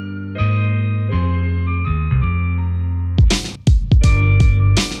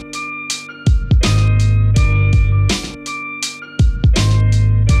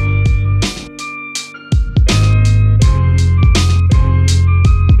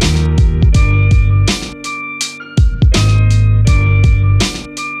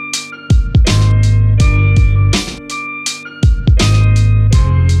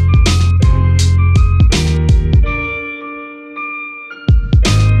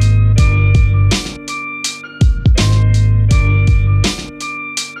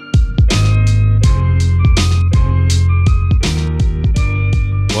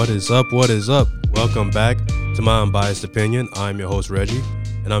is up? What is up? Welcome back to My Unbiased Opinion. I'm your host, Reggie,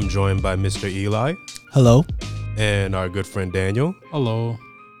 and I'm joined by Mr. Eli. Hello. And our good friend, Daniel. Hello.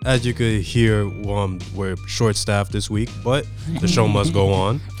 As you could hear, we're short-staffed this week, but the show must go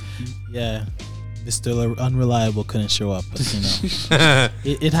on. Yeah, Mr. Unreliable couldn't show up, but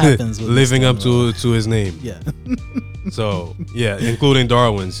it happens. With Living Mr. up to his name. Yeah. So, yeah, including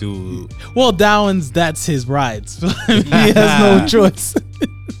Darwin's, who... Well, that's his ride, so he has no choice.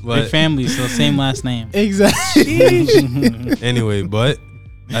 Big family, so same last name. Exactly. Anyway, but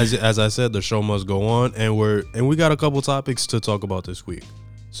as I said, the show must go on, and we got a couple topics to talk about this week.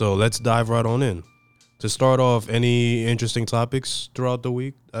 So let's dive right on in. To start off, any interesting topics throughout the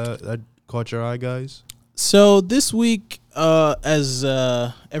week that caught your eye, guys? So this week, as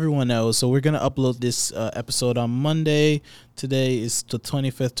everyone knows, so we're going to upload this episode on Monday. Today is the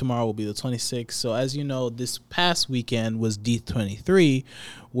 25th. Tomorrow will be the 26th. So as you know, this past weekend was D23,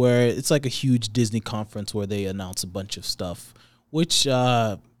 where it's like a huge Disney conference where they announce a bunch of stuff, which in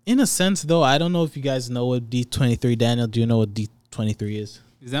a sense, though, I don't know if you guys know what D23. Daniel, do you know what D23 is?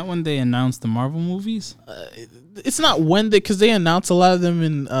 Is that when they announced the Marvel movies? It's not when because they announce a lot of them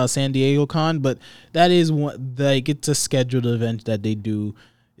in San Diego Con, but that is it's a scheduled event that they do.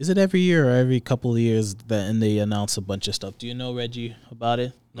 Is it every year or every couple of years and they announce a bunch of stuff? Do you know, Reggie, about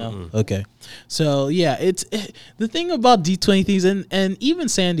it? No? Mm-hmm. Okay. So, yeah, the thing about D23s and even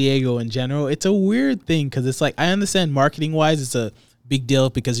San Diego in general, it's a weird thing because it's like, I understand marketing-wise it's a big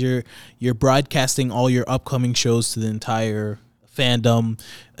deal because you're broadcasting all your upcoming shows to the entire fandom,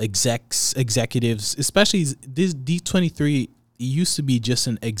 executives, especially this D23. It used to be just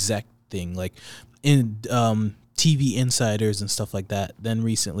an exec thing, like in TV insiders and stuff like that. Then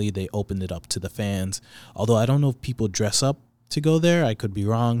recently they opened it up to the fans. Although I don't know if people dress up to go there. I could be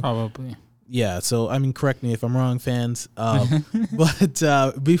wrong. Probably. Yeah. So I mean, correct me if I'm wrong, fans.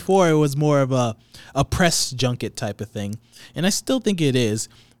 But before it was more of a press junket type of thing, and I still think it is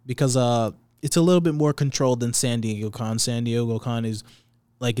because it's a little bit more controlled than San Diego Con. San Diego Con is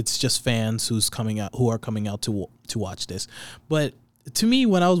like it's just fans who are coming out to watch this. But to me,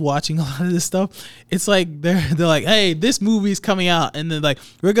 when I was watching a lot of this stuff, it's like they're like, hey, this movie's coming out, and then like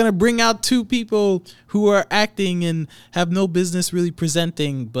we're gonna bring out two people who are acting and have no business really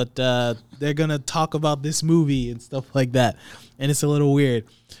presenting, but they're gonna talk about this movie and stuff like that, and it's a little weird.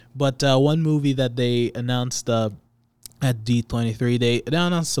 But one movie that they announced at D23, they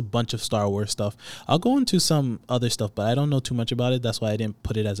announced a bunch of Star Wars stuff. I'll go into some other stuff, but I don't know too much about it. That's why I didn't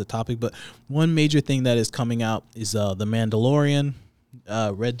put it as a topic. But one major thing that is coming out is The Mandalorian.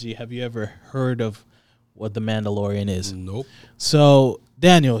 Reggie, have you ever heard of what The Mandalorian is? Nope. So,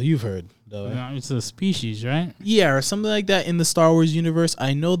 Daniel, you've heard, though. Right? It's a species, right? Yeah, or something like that in the Star Wars universe.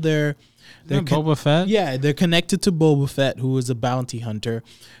 I know they're Boba Fett? Yeah, they're connected to Boba Fett, who is a bounty hunter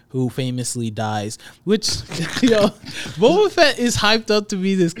who famously dies. Which, Boba Fett is hyped up to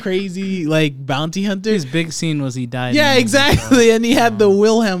be this crazy, like, bounty hunter. His big scene was he died. Yeah, exactly. And he had the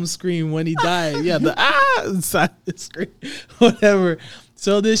Wilhelm scream when he died. Yeah, the inside the scream. Whatever.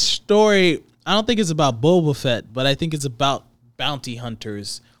 So this story, I don't think it's about Boba Fett, but I think it's about bounty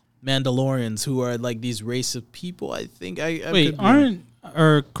hunters, Mandalorians, who are like these race of people. I think Wait,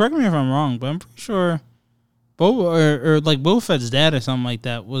 correct me if I'm wrong, but I'm pretty sure Boba or like Boba Fett's dad or something like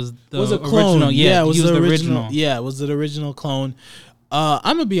that was a clone. Original. Yeah, it was he was the original. Yeah, it was the original clone.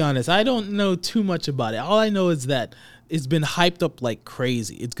 I'm gonna be honest, I don't know too much about it. All I know is that it's been hyped up like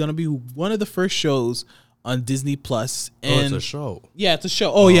crazy. It's gonna be one of the first shows on Disney Plus. And it's a show. Yeah, it's a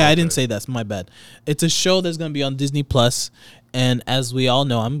show. Oh yeah, okay. I didn't say that's my bad. It's a show that's gonna be on Disney Plus. And as we all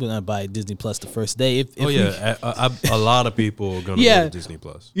know, I'm gonna buy Disney Plus the first day. A lot of people are gonna go to Disney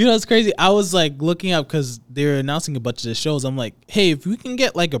Plus. You know, it's crazy. I was like looking up because they're announcing a bunch of the shows. I'm like, hey, if we can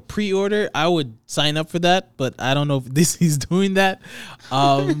get like a pre-order, I would sign up for that. But I don't know if Disney's doing that.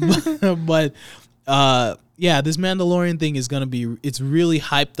 But this Mandalorian thing is gonna be. It's really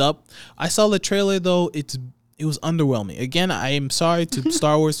hyped up. I saw the trailer though. It was underwhelming. Again, I am sorry to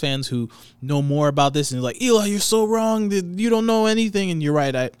Star Wars fans who know more about this and are like, Eli, you're so wrong. You don't know anything. And you're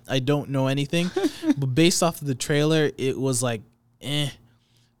right. I don't know anything. But based off of the trailer, it was like,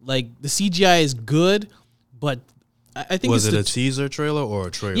 Like, the CGI is good, but I think was it a teaser trailer or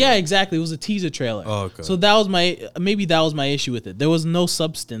a trailer? Yeah, exactly. It was a teaser trailer. Oh, okay. So that was my issue with it. There was no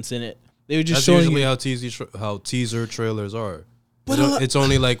substance in it. They were just showing usually how teaser trailers are. But it's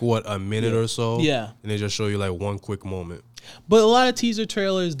only like a minute or so. Yeah. And they just show you like one quick moment. But a lot of teaser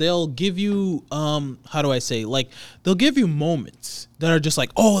trailers, they'll give you how do I say, like, they'll give you moments that are just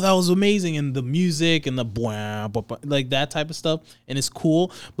like, oh, that was amazing, and the music and the blah, blah, blah, like that type of stuff, and it's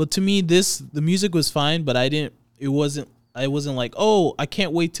cool. But to me, the music was fine, but it wasn't I wasn't like, oh, I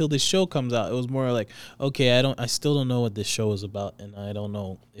can't wait till this show comes out. It was more like, okay, I still don't know what this show is about, and I don't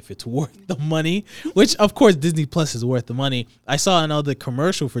know if it's worth the money. Which, of course, Disney Plus is worth the money. I saw another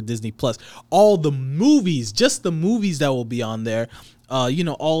commercial for Disney Plus. All the movies, just the movies that will be on there.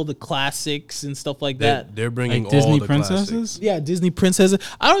 All the classics and stuff like that. They're bringing like Disney all the princesses. classics. Yeah, Disney princesses.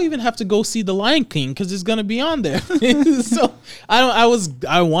 I don't even have to go see The Lion King because it's gonna be on there. So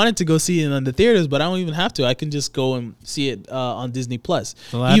I wanted to go see it in the theaters, but I don't even have to. I can just go and see it on Disney Plus.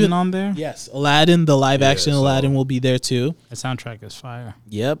 Aladdin on there? Yes, Aladdin, the live action Aladdin will be there too. The soundtrack is fire.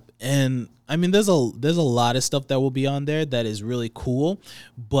 Yep, and I mean, there's a lot of stuff that will be on there that is really cool,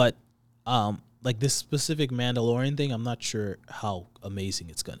 but like this specific Mandalorian thing, I'm not sure how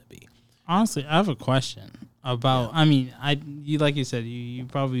amazing it's gonna be. Honestly, I have a question about. Yeah. I mean, you like you said, you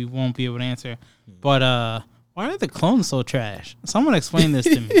probably won't be able to answer, but why are the clones so trash? Someone explain this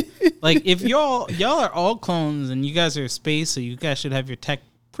to me. Like, if y'all are all clones and you guys are space, so you guys should have your tech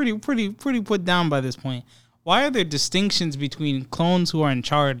pretty put down by this point. Why are there distinctions between clones who are in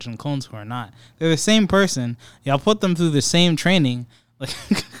charge and clones who are not? They're the same person. Y'all put them through the same training. Like.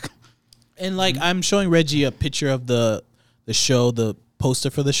 And like I'm showing Reggie a picture of the show, the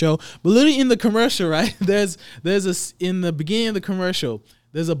poster for the show, but literally in the commercial, right? There's in the beginning of the commercial,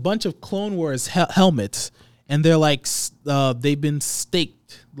 there's a bunch of Clone Wars helmets, and they're like they've been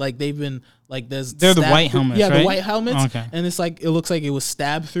staked, like they've been like they're the white helmets, yeah, right? the white helmets, okay. And it's like it looks like it was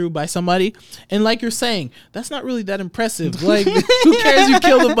stabbed through by somebody, and like you're saying, that's not really that impressive. Like, who cares? You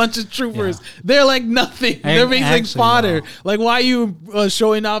killed a bunch of troopers. Yeah. They're like nothing. They're basically fodder. No. Like, why are you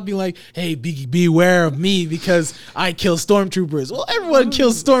showing off, being like, hey, beware of me because I kill stormtroopers? Well, everyone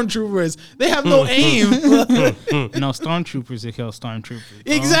kills stormtroopers. They have no aim. No stormtroopers that kill stormtroopers.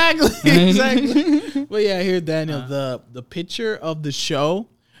 Bro. Exactly. But yeah, here, Daniel, the picture of the show.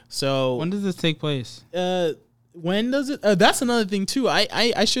 So when does this take place? When does it? That's another thing too.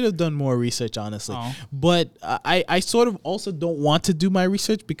 I should have done more research, honestly. Oh. But I sort of also don't want to do my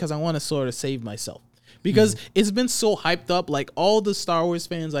research because I want to sort of save myself. Because it's been so hyped up. Like, all the Star Wars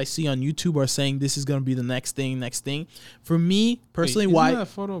fans I see on YouTube are saying this is going to be the next thing. For me, personally, isn't that a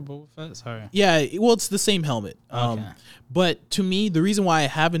photo of Boba Fett? Sorry. Yeah, well, it's the same helmet. Okay. But to me, the reason why I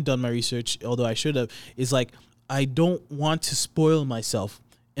haven't done my research, although I should have, is like I don't want to spoil myself.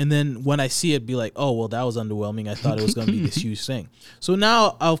 And then when I see it, be like, oh, well, that was underwhelming. I thought it was going to be this huge thing. So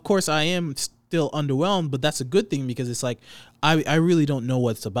now, of course, I am still underwhelmed, but that's a good thing because it's like I really don't know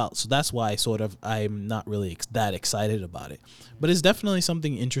what it's about. So that's why I'm not really that excited about it. But it's definitely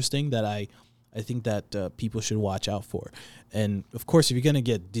something interesting that I think that people should watch out for. And, of course, if you're going to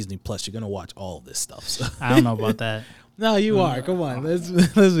get Disney Plus, you're going to watch all of this stuff. So. I don't know about that. No, you are. Come on. Let's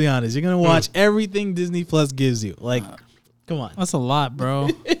be honest. You're going to watch everything Disney Plus gives you. Like... Come on. That's a lot, bro.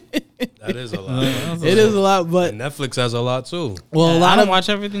 That is a lot. It is a lot, but and Netflix has a lot too. Well, I don't watch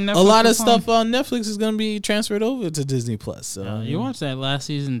everything Netflix. A lot of stuff on Netflix is going to be transferred over to Disney Plus. So you watched that last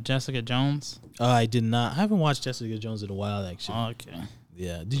season of Jessica Jones? I did not. I haven't watched Jessica Jones in a while, actually. Okay.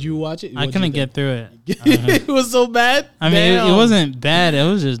 Yeah. Did you watch it? I couldn't get through it. It was so bad? I mean, it wasn't bad. It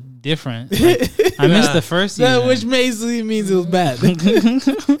was just different. Like, I missed the first season. Which basically means it was bad.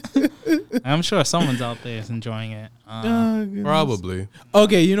 I'm sure someone's out there is enjoying it. Probably.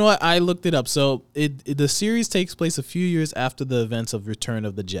 Okay, you know what? I looked it up. So the series takes place a few years after the events of Return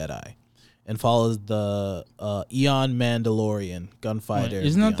of the Jedi and follows the Eon Mandalorian gunfighter. Wait,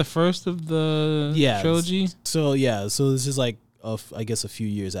 isn't that the first of the trilogy? So this is like I guess a few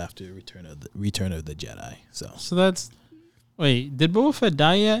years after Return of the Jedi. So that's. Wait, did Boba Fett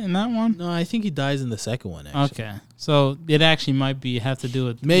die yet in that one? No, I think he dies in the second one, actually. Okay. So it actually might have to do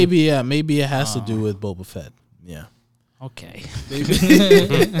with... Maybe it has to do with Boba Fett. Yeah. Okay.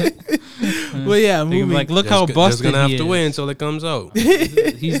 Well, yeah, moving. Like, look how busted gonna have he to is. wait until it comes out.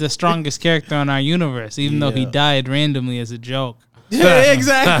 He's the strongest character in our universe, even though he died randomly as a joke. Yeah,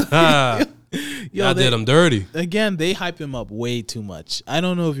 exactly. Yo, did him dirty. Again, they hype him up way too much. I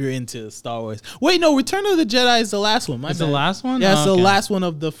don't know if you're into Star Wars. Wait, no, Return of the Jedi is the last one. It's the last one? Yeah, it's the last one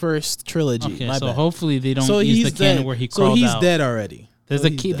of the first trilogy. Okay, My so bad. Hopefully they don't use the canon where he crawled out. So he's dead already.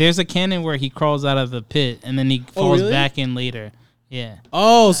 There's a canon where he crawls out of the pit and then he falls back in later. Yeah.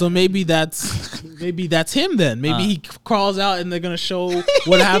 Oh, so maybe that's him then. Maybe he crawls out and they're gonna show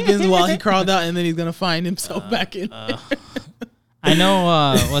what happens while he crawled out, and then he's gonna find himself back in. I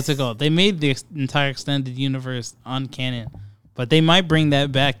know. What's it called? They made the entire extended universe uncanon, but they might bring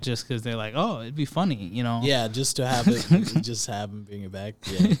that back just because they're like, oh, it'd be funny, you know? Yeah, just to have it, just have him bring it back.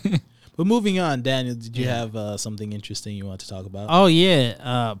 Yeah. But moving on, Daniel, did you have something interesting you want to talk about? Oh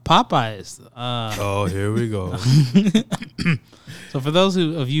yeah, Popeyes. Oh, here we go. So for those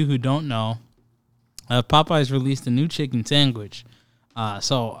of you who don't know, Popeyes released a new chicken sandwich.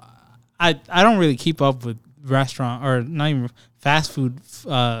 So I don't really keep up with restaurant or not even fast food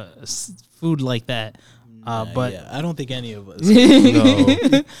food like that. But yeah, I don't think any of us.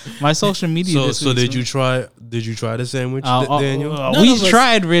 No. my social media. So did you try the sandwich, Daniel? None We of us-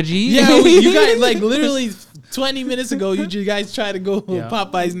 tried, Reggie. Yeah, you guys like literally 20 minutes ago. You guys tried to go Yeah.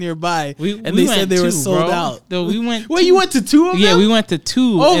 Popeyes nearby, we and they said went they were two, sold bro. out. No, we went. Wait, you went to 2 of them? Yeah, we went to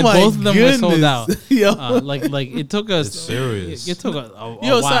 2, Oh and my both of them were sold goodness. out. Yo. Like it took us. It's serious. It took a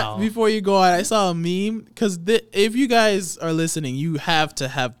Yo, while. before you go on, I saw a meme because if you guys are listening, you have to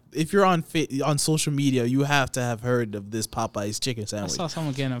have. If you're on social media, you have to have heard of this Popeyes chicken I sandwich. saw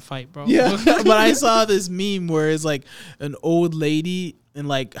someone get in a fight, bro. Yeah, but I saw this meme where it's like an old lady and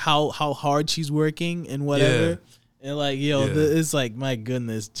like how hard she's working and whatever. And like, yo, Yeah. it's like, my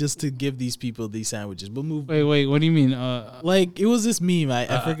goodness, just to give these people these sandwiches. But move. Wait. What do you mean? Like, it was this meme.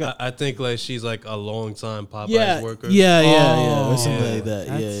 I forgot. I think like she's like a long time Popeyes Yeah, worker. yeah, or Oh, something yeah. like that.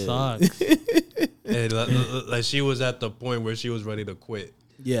 That yeah, sucks. And like she was at the point where she was ready to quit.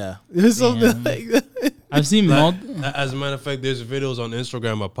 yeah. It was something Damn. like that. I've seen Like, as a matter of fact, there's videos on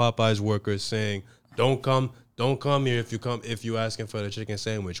Instagram of Popeyes workers saying, "Don't come here if you asking for the chicken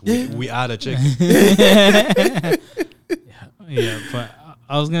sandwich. We out of chicken." Yeah, but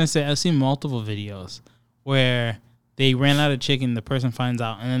I was gonna say I've seen multiple videos where they ran out of chicken. The person finds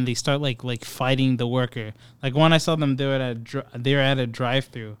out, and then they start like fighting the worker. Like when I saw them, they were at a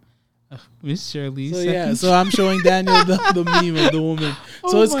drive-through. Miss Shirley. So yeah, so I'm showing Daniel the meme of the woman.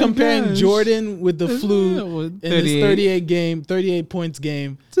 So Oh it's my comparing gosh. Jordan with the flu in this 38 points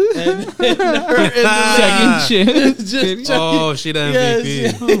game. And her in the Second shift. just Oh, she the Yes, MVP.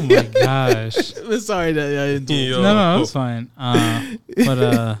 yeah. Oh my gosh. Sorry that I didn't do it. Yo. No, that's fine.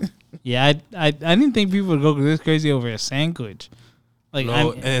 But yeah, I didn't think people would go this crazy over a sandwich. Like,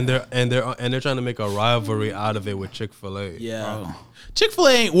 No, and they're trying to make a rivalry out of it with Chick-fil-A. Yeah. bro.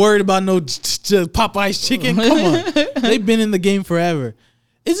 Chick-fil-A ain't worried about no Popeyes chicken. Come on. They've been in the game forever.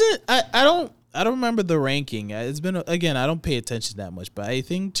 Isn't I don't remember the ranking. It's been again, I don't pay attention that much, but I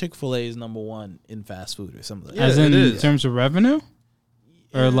think Chick-fil-A is number 1 in fast food or something like Yeah, As that. in it is. terms of revenue?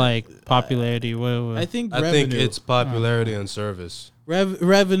 Yeah. Or like popularity? What? I think I revenue. think it's popularity and service.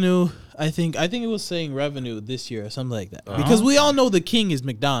 Revenue. I think it was saying revenue this year or something like that. Oh. Because we all know the king is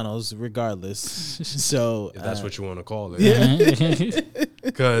McDonald's regardless. So If that's what you want to call it. Yeah.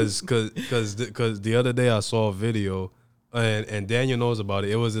 Because the other day I saw a video, and Daniel knows about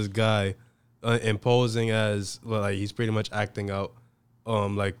it. It was this guy imposing as, like, he's pretty much acting out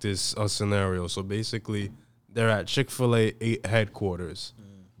like this scenario. So basically, they're at Chick-fil-A headquarters.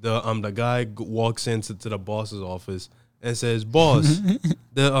 The guy walks into the boss's office and says, "Boss,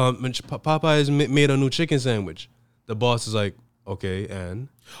 the Popeyes made a new chicken sandwich." The boss is like, "Okay, and."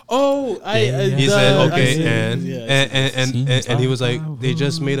 Oh, He said, "Okay, see. and Yeah. and he was like, they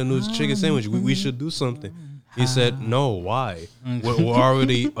just made a new chicken sandwich. We should do something." He said, "No, why? We're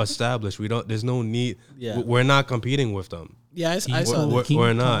already established. We don't. There's no need. Yeah. We're not competing with them. Yeah, I saw that.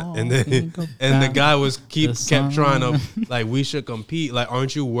 We're not." And then and the guy kept trying to, like, we should compete. Like,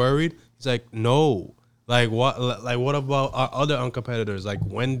 aren't you worried? He's like, "No. Like what about our other competitors like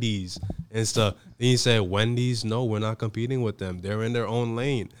Wendy's and stuff?" And he said, "Wendy's, no, we're not competing with them. They're in their own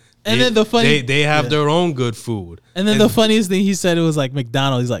lane." And then the funny- they have yeah. their own good food. And then the funniest thing he said, it was like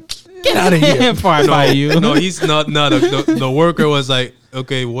McDonald's. He's like, "Get out of here." Far by you. No, he's not. No, the worker was like,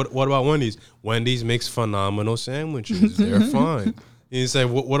 "Okay, what about Wendy's? Wendy's makes phenomenal sandwiches. They're fine." He said,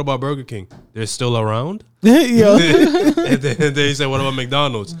 "What about Burger King? They're still around." Yo. and then he said, "What about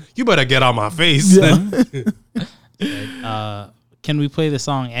McDonald's? You better get out my face." Can we play the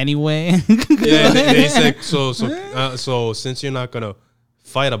song anyway? Yeah, they said so since you're not gonna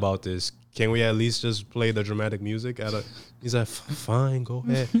fight about this, can we at least just play the dramatic music at a? He's like, "Fine, go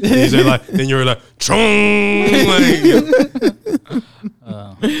ahead." And he's like, then you're like, "Chung!"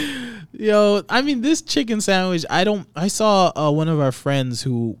 Yo, I mean, this chicken sandwich, I saw one of our friends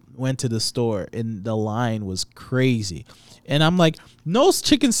who went to the store and the line was crazy. And I'm like, no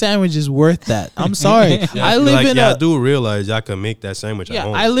chicken sandwich is worth that. I'm sorry. I live in I do realize y'all can make that sandwich at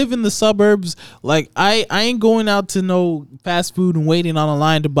home. I live in the suburbs. Like, I ain't going out to no fast food and waiting on a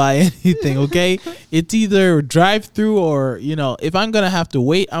line to buy anything, okay? It's either drive through or, if I'm going to have to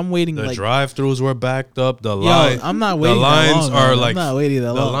wait, I'm waiting The like drive-throughs were backed up. I'm not waiting The that lines long, are man. like I'm not waiting that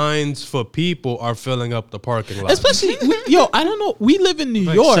the long. lines for people are filling up the parking lot. Especially, I don't know. We live in New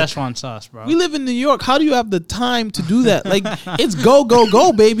Like York. Szechuan sauce, bro. We live in New York. How do you have the time to do that? Like it's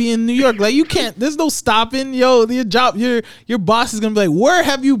go, baby in New York. Like you can't. There's no stopping. Yo, your boss is gonna be like, where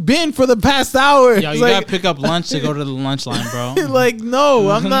have you been for the past hour? Yo, you like, gotta pick up lunch to go to the lunch line, bro. like no,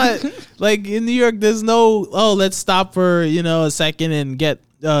 I'm not. Like in New York, there's no. Oh, let's stop for a second and get.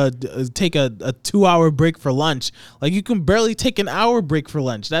 Take a 2-hour break for lunch. Like you can barely take an hour break for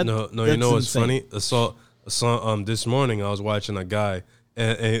lunch. No, you know what's funny? I saw this morning I was watching a guy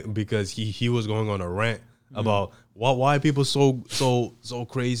and because he was going on a rant about why people so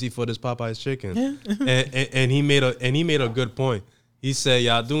crazy for this Popeye's chicken. and he made a good point. He said,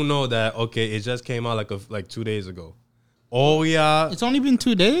 "Yeah, I do know that. Okay, it just came out like 2 days ago. Oh yeah, It's only been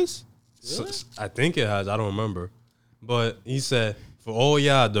 2 days. I think it has. I don't remember, but he said." For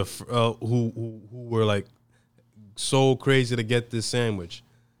the who were like so crazy to get this sandwich,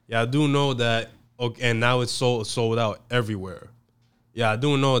 I do know that. Okay, and now it's sold out everywhere. I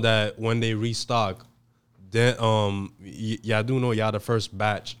do know that when they restock, then I do know the first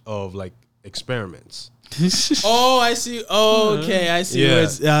batch of like experiments. Oh, I see. Oh, okay, I see.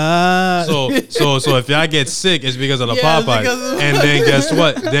 Yeah. So if y'all get sick, it's because of the Popeye. And then guess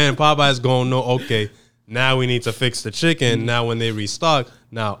what? Then Popeye's gonna know. Okay. Now we need to fix the chicken. Now when they restock,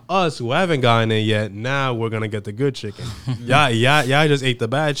 now us who haven't gotten it yet, now we're gonna get the good chicken. y'all just ate the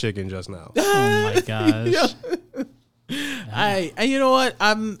bad chicken just now. Oh my gosh. I you know what?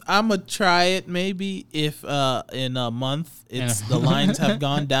 I'm gonna try it maybe if in a month the lines have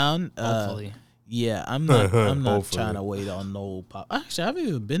gone down. Hopefully. Yeah, I'm not Hopefully. trying to wait on no Popeyes. Actually, I haven't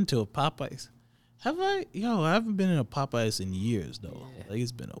even been to a Popeyes. Have I? Yo, I haven't been in a Popeyes in years though. Like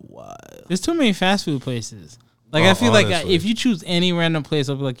it's been a while. There's too many fast food places. Like I feel honestly. like if you choose any random place,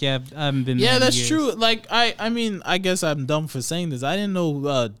 I'll be like, yeah, I haven't been. Yeah, there in that's years. true. Like I mean, I guess I'm dumb for saying this. I didn't know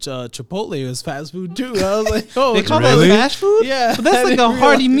Chipotle was fast food too. I was like, oh, They call Really? that fast food? Yeah, But that's I like a didn't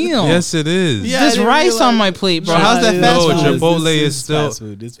hearty realize- meal. Yes, it is. Yeah, I There's didn't rice realize- on my plate, bro. Nah, How's that no, fast No, food? Chipotle This is still. fast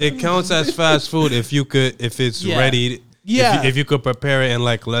food. It's It counts as fast food if it's Yeah. ready. Yeah. If you could prepare it in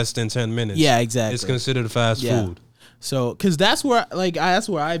like less than 10 minutes. Yeah, exactly. It's considered fast Yeah. food. So, cause that's where that's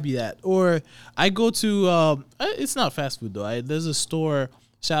where I be at, or I go to. It's not fast food though. There's a store.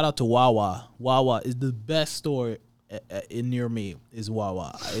 Shout out to Wawa. Wawa is the best store in near me. Is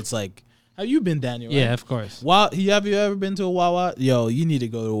Wawa. It's like, have you been, Daniel? Right? Yeah, of course. Wow, have you ever been to a Wawa? Yo, you need to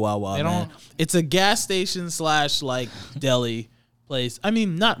go to Wawa. They Man. don't- It's a gas station / like deli place. I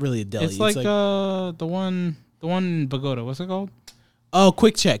mean, not really a deli. It's like the one in Bogota. What's it called? Oh,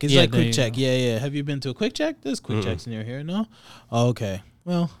 Quick Check. It's Yeah, like there Quick you Check. go. Yeah. Have you been to a Quick Check? There's Quick Checks near here, no? Oh, okay.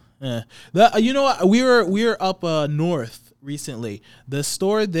 Well, yeah. You know what? We were up north recently. The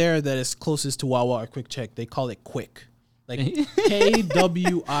store there that is closest to Wawa or Quick Check, they call it Quick. Like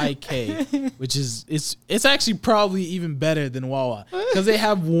KWIK, which is it's actually probably even better than Wawa because they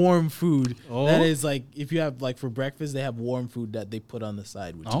have warm food. Oh. That is like if you have like for breakfast, they have warm food that they put on the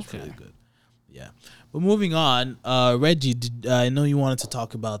side, which is Okay. really good. Yeah, but moving on, Reggie, I know you wanted to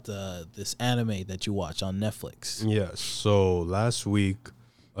talk about this anime that you watch on Netflix. Yes. So last week,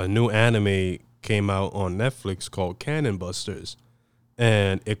 a new anime came out on Netflix called Cannon Busters.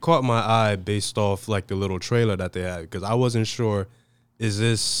 And it caught my eye based off like the little trailer that they had because I wasn't sure, is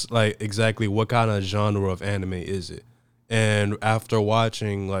this like exactly what kind of genre of anime is it? And after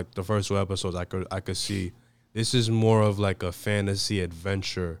watching like the first 2 episodes, I could see this is more of like a fantasy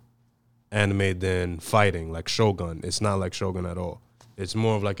adventure anime than fighting, like Shogun. It's not like Shogun at all. It's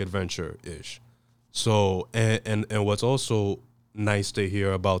more of like adventure-ish. So and what's also nice to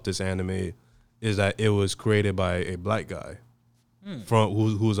hear about this anime is that it was created by a black guy from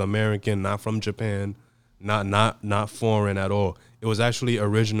who's American, not from Japan, not foreign at all. It was actually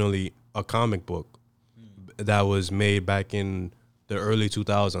originally a comic book that was made back in the early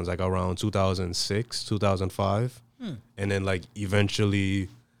 2000s, like around 2006, 2005. And then like eventually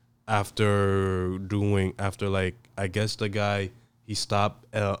after like I guess the guy he stopped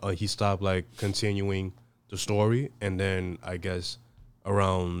like continuing the story, and then I guess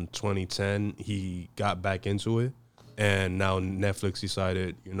around 2010 he got back into it, and now Netflix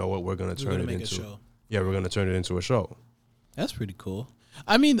decided, you know what, we're gonna turn gonna it make a into show. Yeah, we're gonna turn it into a show. That's pretty cool.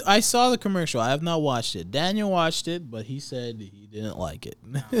 I mean, I saw the commercial. I have not watched it. Daniel watched it, but he said he didn't like it.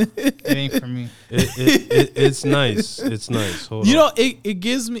 It ain't for me. It's nice. It's nice. Hold You on. know, it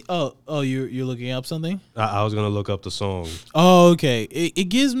gives me. Oh, you're looking up something. I was gonna look up the song. Oh, okay. It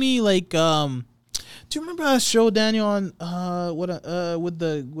gives me like Do you remember that show, Daniel, on with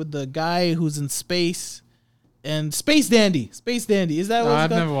the guy who's in space and Space Dandy? Space Dandy, is that what it's I've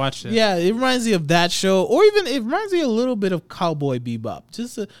called? never watched it. Yeah, it reminds me of that show, or even it reminds me a little bit of Cowboy Bebop.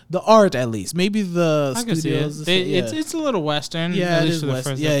 Just the art, at least. Maybe the I can see studios. it. It's a little western. Yeah, at it least is for the West.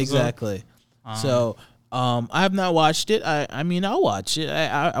 first Yeah, episode. exactly. So I have not watched it. I mean, I'll watch it.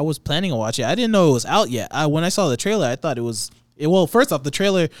 I was planning on watching it. I didn't know it was out yet. When I saw the trailer, I thought it was. Well, first off, the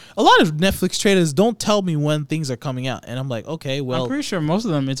trailer. A lot of Netflix trailers don't tell me when things are coming out, and I'm like, okay, well, I'm pretty sure most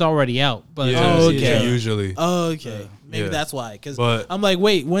of them it's already out. But Yeah, Oh, okay. yeah, usually. okay, maybe Yeah. that's why. Because But- I'm like,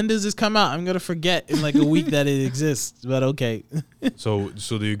 wait, when does this come out? I'm gonna forget in like a week that it exists. But okay, So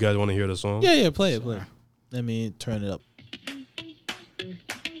do you guys want to hear the song? yeah, play it. Let me turn it up.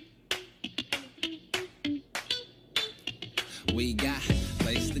 We got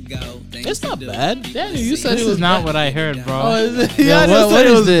place to go. It's not bad. Daniel, you said this it was is not bad. what I heard, bro. Oh, is it? Yeah, Yeah, I just what said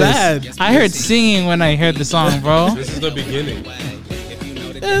it is was this? bad. I heard singing when I heard the song, bro. This is the beginning.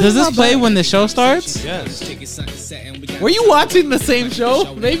 Does this play when the show starts? Yes. Were you watching the same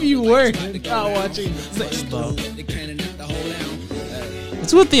show? Maybe you were not watching the same show.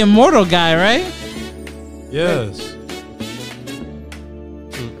 It's with the immortal guy, right? Yes.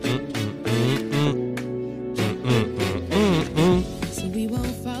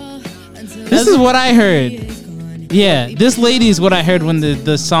 This is what I heard. Yeah, this lady is what I heard when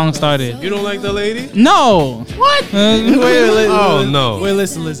the song started. You don't like the lady? No. What? Wait, Oh, no. Wait,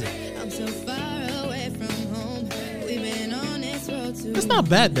 listen. It's not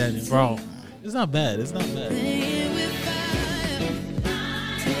bad, Daniel. Bro. It's not bad. It's not bad.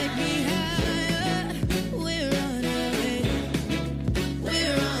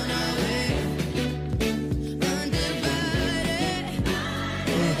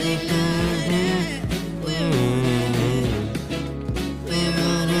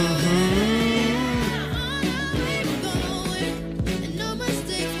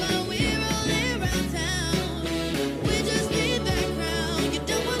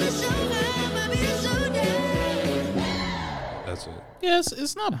 That's it. Yes,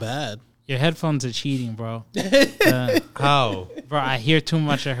 it's not bad. Your headphones are cheating, bro. How? Bro, I hear too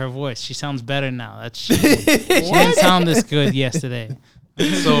much of her voice. She sounds better now. That's cheating. She didn't sound this good yesterday.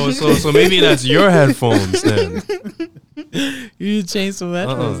 So maybe that's your headphones then. You changed some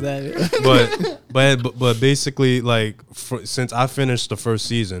headphones, Daniel. But basically, like since I finished the first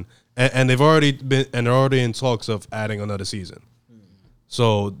season, and they're already in talks of adding another season.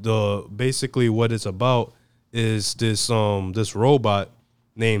 So basically what it's about is this robot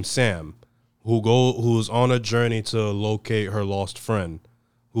named Sam who's on a journey to locate her lost friend,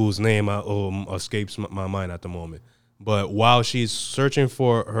 whose name escapes my mind at the moment. But while she's searching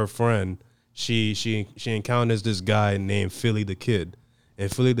for her friend, she encounters this guy named Philly the Kid, and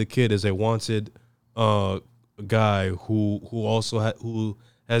Philly the Kid is a wanted guy who also who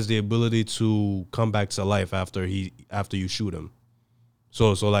has the ability to come back to life after you shoot him.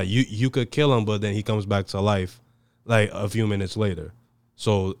 So like you could kill him, but then he comes back to life like a few minutes later.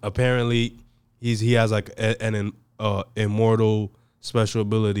 So apparently he has like an immortal special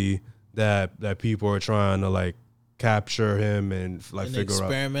ability that people are trying to like capture him and like And figure out.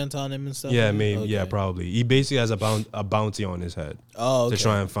 experiment on him and stuff. Yeah, maybe. Okay. Yeah, probably. He basically has a bounty on his head Oh, okay. to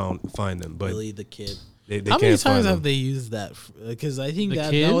try and find him, but Billy the Kid. they How can't many find times him. have they used that? Because I think The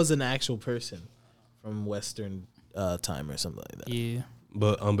that Kid? was an actual person from Western time or something like that. Yeah.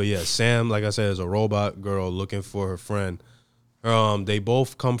 But yeah, Sam, like I said, is a robot girl looking for her friend. They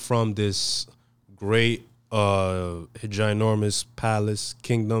both come from this great, ginormous palace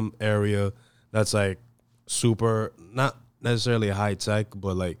kingdom area that's like super, not necessarily high tech,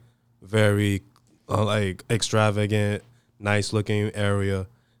 but like very like extravagant, nice looking area.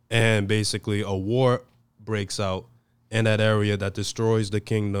 And basically, a war breaks out in that area that destroys the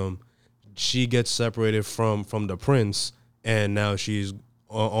kingdom. She gets separated from the prince, and now she's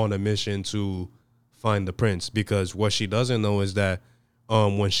on a mission to find the prince, because what she doesn't know is that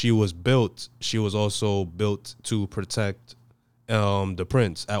when she was built, she was also built to protect the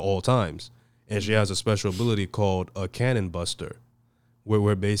prince at all times. And she has a special ability called a cannon buster,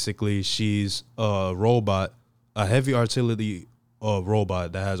 where basically she's a robot, a heavy artillery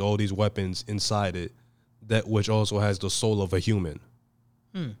robot that has all these weapons inside it, that which also has the soul of a human.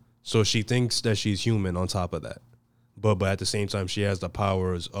 So she thinks that she's human on top of that. But at the same time, she has the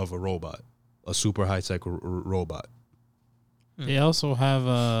powers of a robot, a super high-tech robot. They also have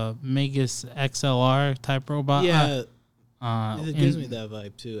a Megas XLR type robot. Yeah, it gives and- me that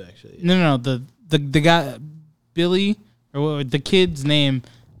vibe too. Actually, No. The guy, Billy, or what, the kid's name,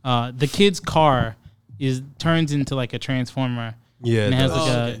 the kid's car turns into like a transformer. Yeah, And it has it does.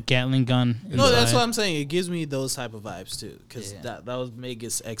 like Oh, a okay. Gatling gun. no, that's inside. what I'm saying. It gives me those type of vibes too, because Yeah. that was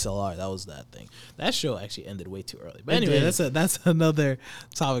Megas XLR. That was that thing. That show actually ended way too early. But It anyway, did. that's another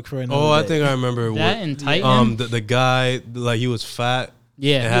topic for another. Oh, I day. think I remember That what, and Titan. the guy, like he was fat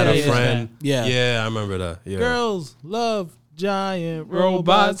Yeah, and had yeah, a yeah. friend. Yeah. Yeah, I remember that. Yeah. Girls love giant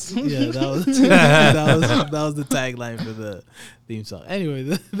Robots. robots. Yeah, that was that was the tagline for the theme song. Anyway,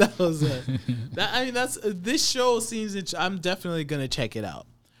 that was that's this show seems. I'm definitely gonna check it out.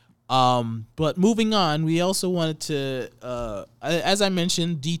 But moving on, we also wanted to, as I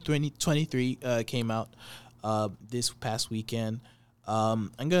mentioned, D23 came out this past weekend.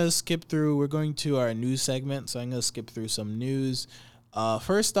 I'm gonna skip through. We're going to our news segment, so I'm gonna skip through some news.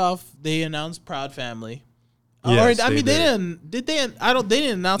 First off, they announced Proud Family. Yes, Or, I mean, they they did. didn't. Did they? I don't. They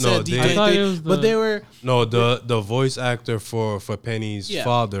didn't announce No, it at they- I thought it was D23, but they were. No, the voice actor for Penny's Yeah.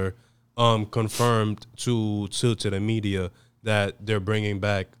 father confirmed to the media that they're bringing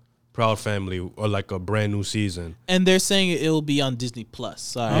back Proud Family or like a brand new season. And they're saying it'll be on Disney Plus.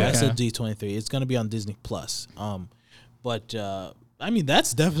 Sorry, I Okay. said D23. It's gonna be on Disney Plus. But I mean,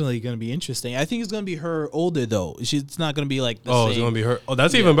 that's definitely gonna be interesting. I think it's gonna be her older though. It's not gonna be like the Oh, same. it's gonna be her. Oh,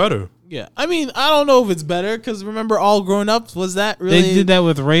 that's even better. Yeah, I mean, I don't know if it's better because remember, All Grown Ups was that really? They did that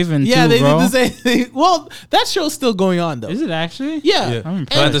with Raven Yeah, too, they bro. did the same thing. Well, that show's still going on though. Is it actually? Yeah, Yeah, I'm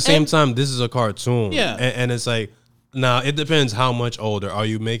but at the impressed. same time, this is a cartoon. Yeah. and it's like now it depends how much older. Are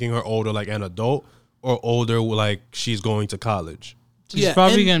you making her older like an adult or older like she's going to college? She's Yeah,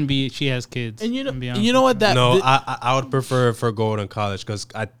 probably and- gonna be. She has kids. And you know, to be and honest you know with what? That No, th- I would prefer if her going to college because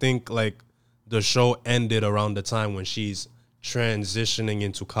I think like the show ended around the time when she's transitioning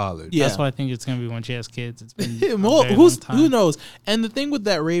into college. Yeah. That's why I think it's gonna be when she has kids. It's been a Well, very who's long time. who knows? And the thing with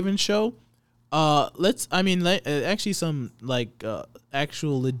that Raven show, actually some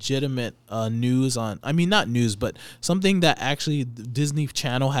actual legitimate news on. I mean, not news, but something that actually Disney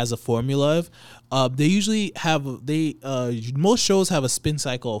Channel has a formula of. They usually have most shows have a spin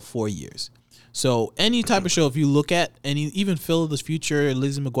cycle of 4 years. So any type of show, if you look at even Phil of the Future,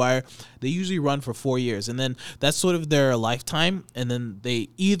 Lizzie McGuire, they usually run for 4 years, and then that's sort of their lifetime. And then they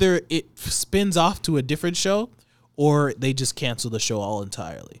either it spins off to a different show, or they just cancel the show all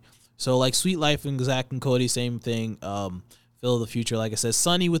entirely. So like Sweet Life and Zach and Cody, same thing. Phil of the Future, like I said,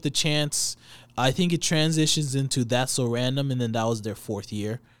 Sunny with the Chance. I think it transitions into That's So Random, and then that was their 4th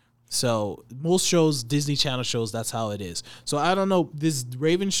year. So most shows, Disney Channel shows, that's how it is. So I don't know. This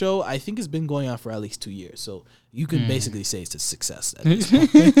Raven show, I think, has been going on for at least 2 years. So you can basically say it's a success at this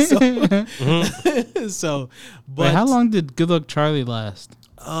point. So, but Wait, how long did Good Luck Charlie last?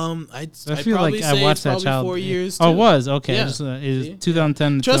 I'd I feel like probably I say watched it's that probably child. 4 years. Oh, too. it was okay. Yeah. Just, it See? was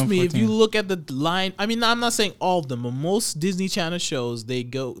 2010. Trust me, if 2014. you look at the line, I mean, I'm not saying all of them, but most Disney Channel shows,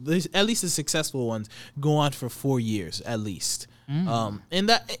 at least the successful ones, go on for 4 years at least. And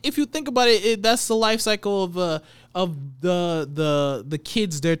that, if you think about it, that's the life cycle of the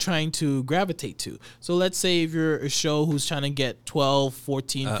kids they're trying to gravitate to. So let's say if you're a show who's trying to get 12,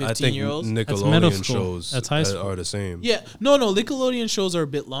 14, 15 I think year olds. middle Nickelodeon school. shows That's high school. are the same. Yeah, no, Nickelodeon shows are a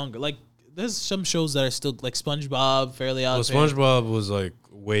bit longer. Like there's some shows that are still like SpongeBob, Fairly Odd Well, Parents. SpongeBob was like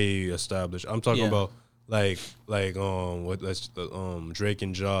way established. I'm talking Yeah. about Drake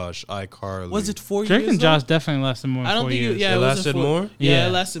and Josh, iCarly. Was it 4 years? Drake and though? Josh definitely lasted more than I don't 4 think years. it, yeah, It it wasn't lasted 4 more? Yeah, Yeah.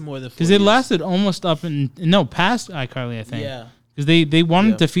 it lasted more than 4 Because years. it lasted almost up past iCarly, I think. Yeah. Because they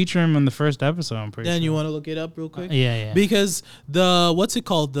wanted Yeah. to feature him in the first episode. I'm pretty Dan, sure. you want to look it up real quick? Yeah. Because what's it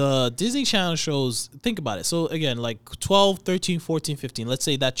called? The Disney Channel shows, think about it. So again, like 12, 13, 14, 15. Let's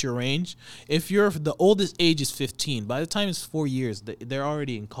say that's your range. If the oldest age is 15, by the time it's 4 years, they're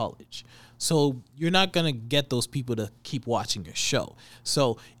already in college. So you're not going to get those people to keep watching your show.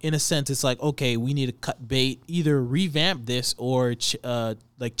 So in a sense, it's like, okay, we need to cut bait, either revamp this or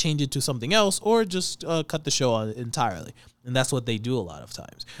change it to something else, or just cut the show on entirely. And that's what they do a lot of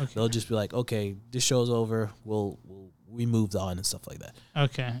times. Okay. They'll just be like, okay, this show's over. We moved on and stuff like that.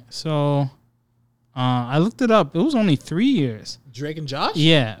 Okay. So I looked it up. It was only 3 years. Drake and Josh?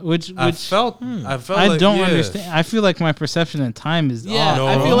 Yeah. Which I felt I like, don't yeah. understand. I feel like my perception of time is Yeah, off. No,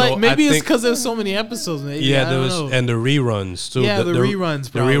 I feel no, like no, maybe I it's think- because there's so many episodes. Maybe. Yeah, I there don't was, know. and the reruns too. Yeah, the reruns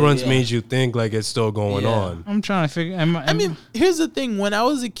The probably, reruns yeah. made you think like it's still going Yeah. on. I'm trying to figure. I mean, here's the thing. When I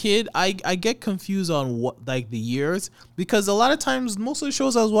was a kid, I get confused on what the years, because a lot of times most of the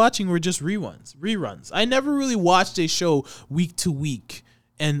shows I was watching were just reruns. I never really watched a show week to week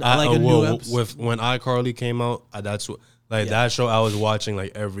and a new episode. When iCarly came out, that's what that show I was watching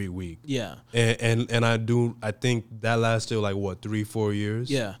like every week. Yeah. And I think that lasted like what 3-4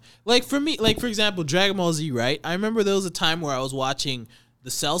 years. Yeah. Like for me, like for example, Dragon Ball Z, right? I remember there was a time where I was watching the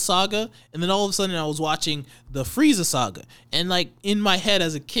Cell Saga, and then all of a sudden I was watching the Frieza Saga, and like in my head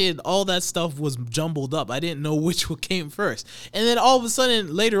as a kid, all that stuff was jumbled up. I didn't know which one came first, and then all of a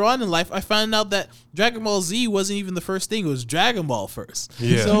sudden later on in life, I found out that Dragon Ball Z wasn't even the first thing; it was Dragon Ball first.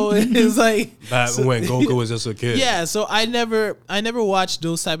 Yeah. So it's like Back when Goku was just a kid. yeah, so I never watched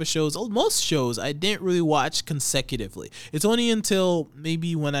those type of shows. Most shows I didn't really watch consecutively. It's only until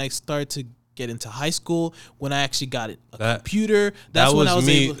maybe when I started to get into high school when I actually got a computer. That's that when was I was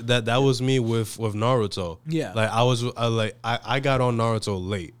me. able. That was me with Naruto. Yeah. like I got on Naruto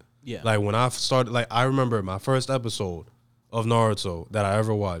late. Yeah. Like when I started, like I remember my first episode of Naruto that I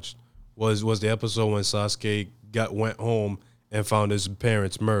ever watched was the episode when Sasuke went home and found his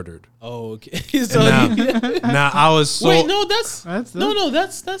parents murdered. Oh, okay. So Now I was so wait, no,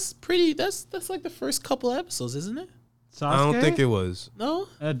 that's pretty. That's like the first couple of episodes, isn't it? Sasuke? I don't think it was. No,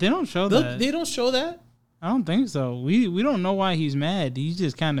 They don't show that. they don't show that. I don't think so. We don't know why he's mad. He's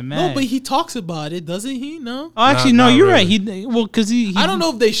just kind of mad. No, but he talks about it, doesn't he? No. Oh, actually, Not no. You're really. right. Because he. I don't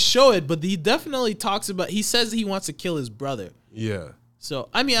know if they show it, but he definitely talks about. He says he wants to kill his brother. Yeah, So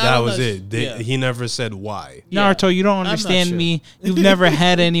I mean, that I'm was not- it. yeah. He never said why. Naruto, you don't I'm not understand sure. me. You've never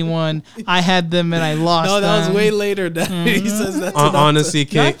had anyone. I had them and I lost. No, that was them. way later. That he says that. to Naruto. Honestly,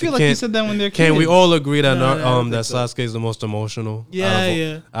 Yeah, I can feel like he said that when they're kids. Can we all agree that No, I don't that think so. Sasuke is the most emotional?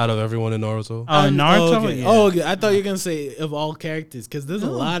 Yeah, out of everyone in Naruto. Naruto? Okay. Yeah. Oh, okay. I thought you were gonna say of all characters because there's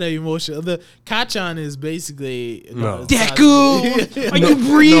a lot of emotion. The Kachan is basically No. Deku, are you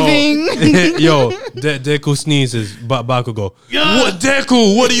breathing? Yo, Deku sneezes. Bakugo. What,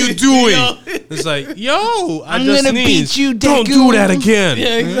 Deku? What are you doing? It's like, yo, I'm just gonna beat sneezed. you, Don't Deku. do that again.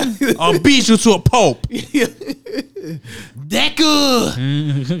 Yeah, exactly. I'll beat you to a pulp. Deku.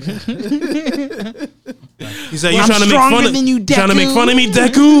 He's like, you I'm trying to make stronger fun of than you, trying to make Deku. fun of me,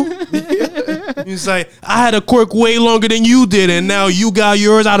 Deku? He's like, I had a quirk way longer than you did, and now you got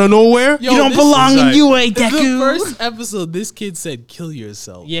yours out of nowhere. Yo, You don't this belong is in like- UA, The Deku. first episode, this kid said, "Kill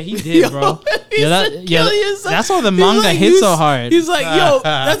yourself." Yeah, he did, bro. He said, "Kill yourself." That's why the He's manga like, hit so he's- hard. He's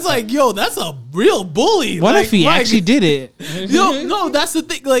like, yo, that's a real bully. What Like, if he my- actually did it? Yo, no, that's the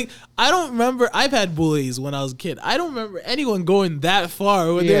thing. Like, I don't remember. I've had bullies when I was a kid. I don't remember anyone going that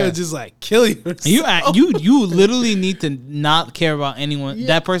far where they Yeah. were just like, kill yourself. You literally need to not care about anyone.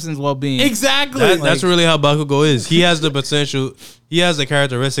 That person's well being. Exactly. That's really how Bakugo is. He has the potential. He has the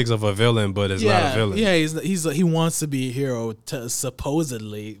characteristics of a villain, but is not a villain. Yeah, he wants to be a hero,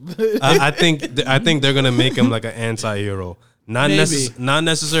 supposedly. I think they're gonna make him like an anti-hero. Not Maybe. not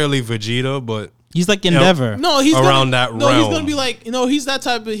necessarily Vegeta, but He's like Endeavor. No, he's Around gonna, that No, he's realm. gonna be like, he's that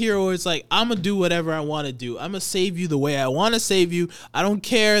type of hero where it's like, I'm gonna do whatever I want to do. I'm gonna save you the way I want to save you. I don't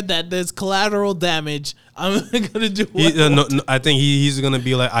care that there's collateral damage. I'm gonna do what I want. I think he's gonna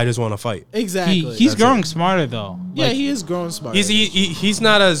be like, I just want to fight. Exactly. He's growing smarter though. yeah, Like, he is growing smart. He's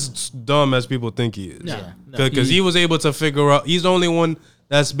not as dumb as people think he is. No. Because he was able to figure out. He's the only one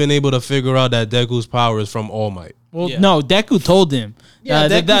that's been able to figure out that Deku's power is from All Might. well, Yeah. no, Deku told him. Yeah,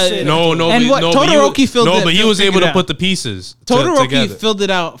 Deku said- No, And what Todoroki filled No, it- but he was able figured to out. put the pieces Todoroki together. filled it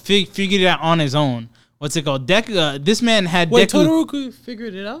out, figured it out on his own. What's it called? Deku. This man had Wait, Deku. Todoroki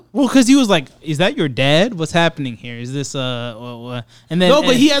figured it out? Well, because he was like, "Is that your dad? What's happening here? Is this And then No,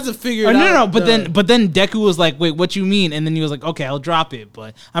 but he hasn't figured Oh, out. no. But the- then Deku was like, "Wait, what you mean?" And then he was like, "Okay, I'll drop it."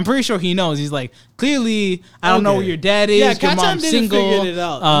 But I'm pretty sure he knows. He's like, "Clearly, I don't know Okay. where your dad is. Yeah, your Kachan mom's didn't single." figure it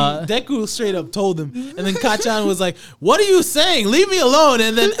out. Uh, Deku straight up told him, and then Kachan was like, "What are you saying? Leave me alone."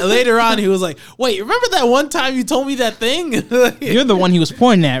 And then later on, he was like, "Wait, remember that one time you told me that thing?" You're the one he was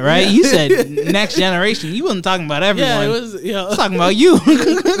pointing at, right? He said next generation. He wasn't talking about everyone. yeah, it He was. was Yeah, talking about you.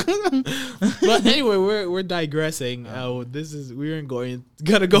 but anyway, we're digressing. We aren't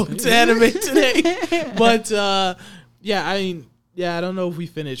gonna go into anime today. But yeah, I mean, yeah, I don't know if we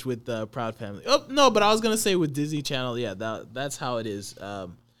finished with Proud Family. Oh no, but I was gonna say with Disney Channel, yeah, that's how it is.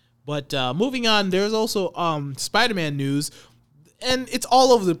 But moving on, there's also Spider-Man news, and it's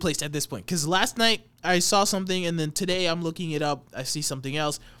all over the place at this point. Because last night I saw something, and then today I'm looking it up. I see something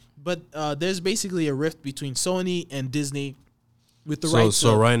else. But there's basically a rift between Sony and Disney with the rights.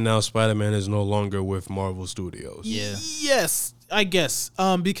 So right now, Spider-Man is no longer with Marvel Studios. Yeah. Yes, I guess.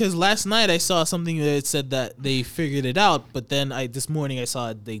 Because last night I saw something that said that they figured it out, but then this morning I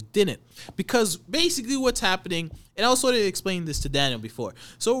saw they didn't. Because basically what's happening, and I was sort of explaining this to Daniel before.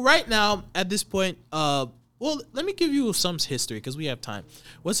 So right now, at this point, well, let me give you some history because we have time.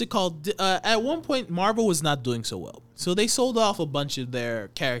 What's it called? At one point, Marvel was not doing so well. So they sold off a bunch of their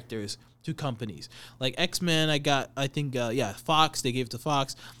characters to companies. Like X-Men, Fox, they gave to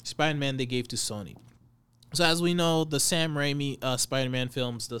Fox. Spider-Man, they gave to Sony. So as we know, the Sam Raimi Spider-Man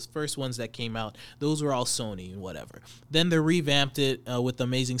films, the first ones that came out, those were all Sony and whatever. Then they revamped it with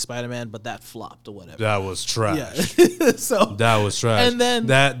Amazing Spider-Man, but that flopped or whatever. That was trash. Yeah. So That was trash. And then-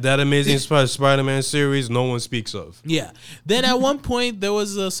 that Amazing Spider-Man series, no one speaks of. yeah. Then at one point there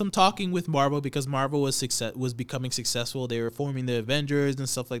was some talking with Marvel because Marvel was becoming successful. They were forming the Avengers and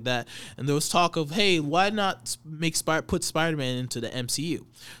stuff like that. And there was talk of, hey, why not put Spider-Man into the MCU?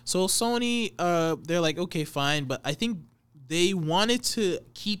 So Sony, they're like, okay, fine, but I think they wanted to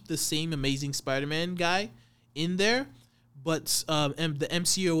keep the same Amazing Spider-Man guy in there, but and the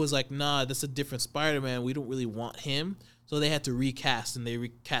MCU was like, nah, that's a different Spider-Man. We don't really want him. So they had to recast, and they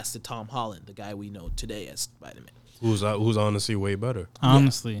recasted Tom Holland, the guy we know today as Spider-Man. Who's honestly way better.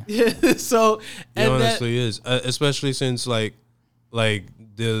 Honestly, So He and that, honestly is, especially since like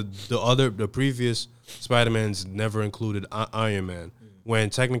the previous Spider-Mans never included Iron Man.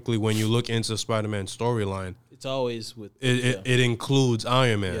 When technically, when you look into Spider-Man's storyline, it's always with it includes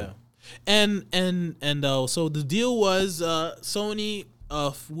Iron Man. yeah. And so the deal was Sony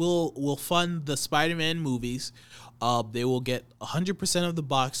will fund the Spider-Man movies. They will get 100% of the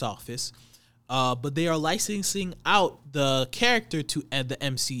box office, but they are licensing out the character to the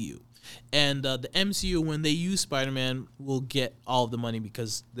MCU. And the MCU, when they use Spider-Man, will get all of the money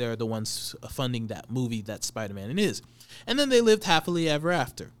because they're the ones funding that movie that Spider-Man is. And then they lived happily ever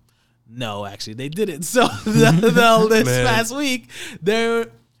after. No, actually, they didn't. So this Man. past week, they're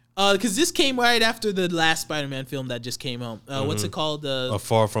because this came right after the last Spider-Man film that just came out. What's it called? A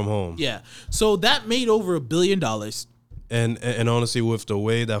Far From Home. Yeah. So that made over $1 billion. And honestly, with the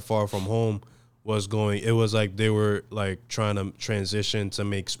way that Far From Home was going, it was like they were like trying to transition to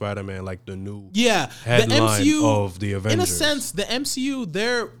make Spider-Man like the new Yeah, headline of the Avengers. In a sense, the MCU,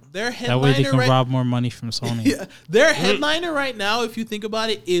 their that headliner way they can right, rob more money from Sony. yeah, their headliner right now, if you think about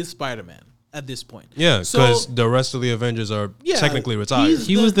it, is Spider-Man at this point. Yeah, So- because the rest of the Avengers are Yeah, technically retired.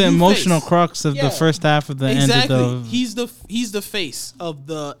 He was The the new emotional face. crux of Yeah. the first half of the Exactly. end of the. He's the face of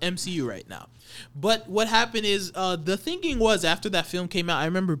the MCU right now. But what happened is the thinking was after that film came out, I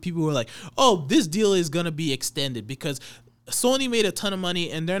remember people were like, "Oh, this deal is gonna be extended because Sony made a ton of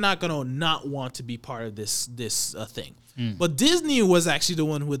money and they're not gonna not want to be part of this thing." But Disney was actually the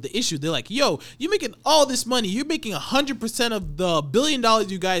one with the issue. They're like, "Yo, you're making all this money. You're making 100% of the $1 billion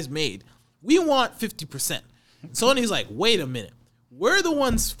you guys made. We want 50%." Sony's like, "Wait a minute. We're the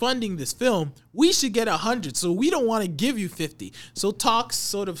ones funding this film. We should get 100, so we don't want to give you 50. So talks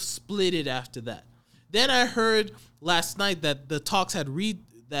sort of split it after that. Then I heard last night that the talks had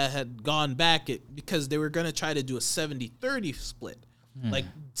gone back because they were going to try to do a 70-30 split. Like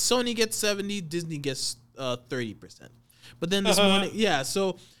Sony gets 70, Disney gets 30%. But then this morning,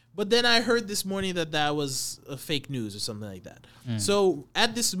 but then I heard this morning that was fake news or something like that. So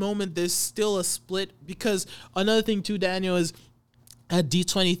at this moment, there's still a split because another thing too, Daniel, is at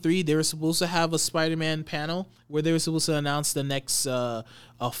D23, they were supposed to have a Spider-Man panel where they were supposed to announce the next five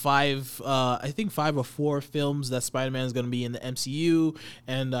or four films that Spider-Man is going to be in the MCU.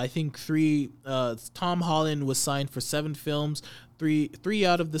 And I think Tom Holland was signed for 7 films. Three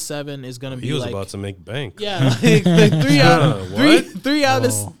out of the 7 is going to be He was about to make bank. yeah, like three out What? three out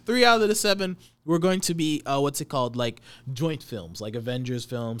of the 7 were going to be like joint films, like Avengers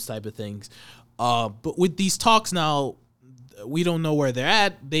films type of things. But with these talks now, we don't know where they're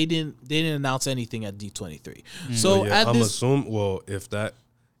at. They didn't announce anything at D23. So yeah, at I'm this, assuming. Well, if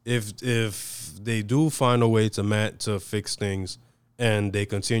they do find a way to fix things, and they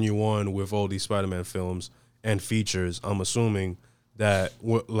continue on with all these Spider-Man films and features, I'm assuming that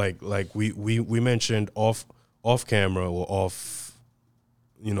we mentioned off camera or off,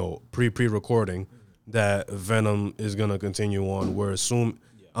 pre-recording that Venom is gonna continue on.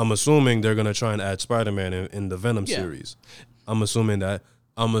 I'm assuming they're gonna try and add Spider-Man in the Venom series. I'm assuming that.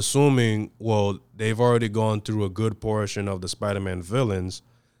 Well, they've already gone through a good portion of the Spider-Man villains.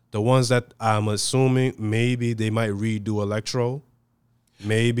 The ones that I'm assuming maybe they might redo Electro.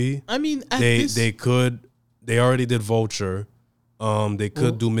 Maybe. I mean, They could. They already did Vulture. They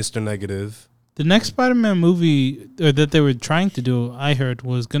could do Mr. Negative. The next Spider-Man movie that they were trying to do, I heard,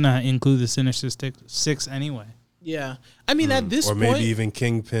 was gonna include the Sinister Six anyway. yeah. I mean, at this Or point, maybe even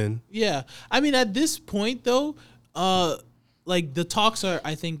Kingpin. yeah. I mean, at this point though, like the talks are,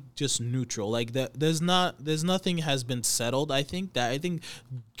 I think, just neutral. Like there's nothing has been settled. I think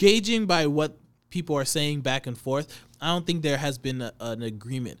gauging by what people are saying back and forth, I don't think there has been an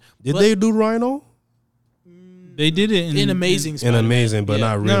agreement. Did But they do Rhino? They did it in Amazing Spider-Man. In Amazing, but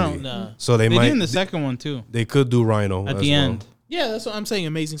not really. No. So they They might. did in the second one too. They could do Rhino At as the well. end, Yeah, that's what I'm saying.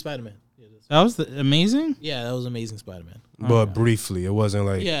 Amazing Spider-Man. that was amazing. Yeah, that was Amazing Spider-Man. but briefly. It wasn't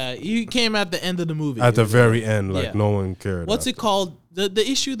like Yeah, he came at the end of the movie. at the very end, like Yeah. no one cared. What's it after. called? The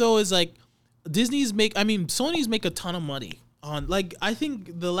issue though is like Sony's make a ton of money on, like, I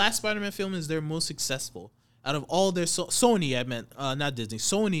think the last Spider-Man film is their most successful out of all their Sony. I meant not Disney.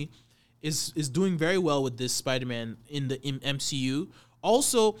 Sony is doing very well with this Spider-Man in the MCU.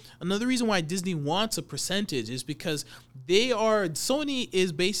 Also, another reason why Disney wants a percentage is because Sony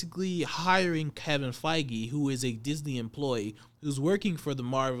is basically hiring Kevin Feige, who is a Disney employee who's working for the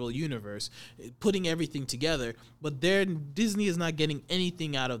Marvel universe, putting everything together, but Disney is not getting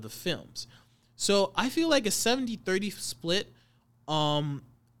anything out of the films. So I feel like a 70-30 split, and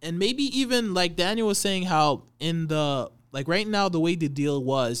maybe even like Daniel was saying, how in the, like, right now the way the deal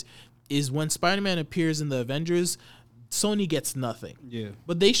is when Spider-Man appears in the Avengers, Sony gets nothing. Yeah.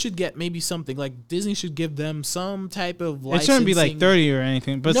 But they should get maybe something. Like, Disney should give them some type of It licensing. shouldn't be like 30 or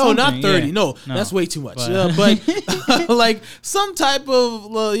anything. But No, not something, 30. yeah. No, that's way too much. But- But like some type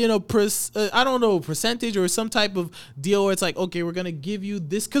of, I don't know, percentage or some type of deal where it's like, okay, we're going to give you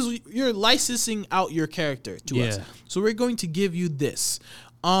this because you're licensing out your character to us. Yeah. So we're going to give you this.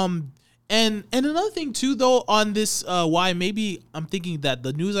 And another thing too, though, on this, why maybe I'm thinking that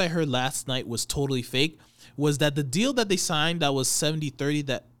the news I heard last night was totally fake, was that the deal that they signed that was 70-30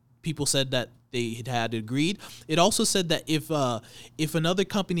 that people said that they had agreed. It also said that if another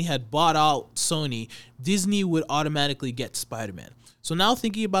company had bought out Sony, Disney would automatically get Spider-Man. So now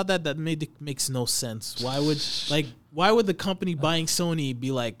thinking about that makes no sense. Why would the company buying Sony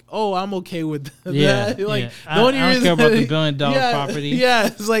be like, oh, I'm okay with Yeah, that? Like, yeah. I don't care about the $1 billion property. Yeah,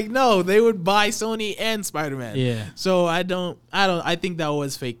 it's like, no, they would buy Sony and Spider-Man. Yeah. So I think that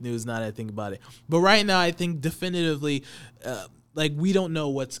was fake news now that I think about it. But right now, I think definitively, like, we don't know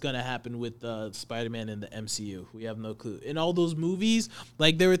what's going to happen with Spider-Man in the MCU. We have no clue. In all those movies,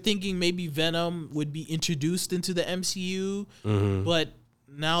 like, they were thinking maybe Venom would be introduced into the MCU. But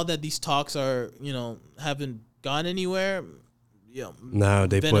now that these talks are, haven't gone anywhere, Now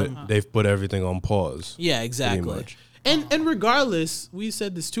Venom. they've put everything on pause. yeah, exactly. much. And regardless, we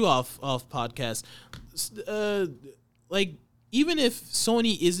said this too off podcast. Like, even if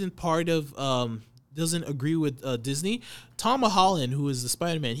Sony isn't part of doesn't agree with Disney, Tom Holland, who is the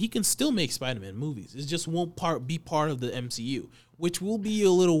Spider-Man, he can still make Spider-Man movies. It just won't be part of the MCU, which will be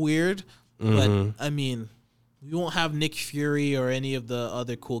a little weird. But I mean, we won't have Nick Fury or any of the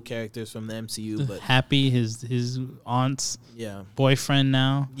other cool characters from the MCU. But Happy, his aunt's yeah. boyfriend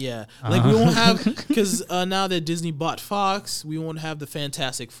now. Yeah, like we won't have, because now that Disney bought Fox, we won't have the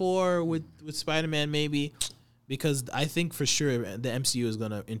Fantastic Four with Spider-Man maybe, because I think for sure the MCU is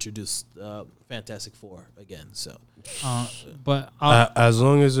gonna introduce Fantastic Four again. So But As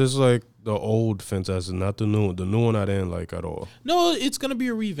long as it's like the old Fantastic, not the new one. The new one I didn't like at all. no, it's gonna be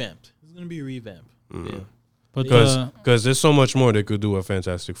a revamped. It's gonna be a revamp. Yeah, but Because there's so much more they could do with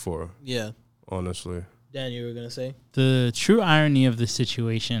Fantastic Four, yeah. honestly. Dan, you were gonna say? the true irony of the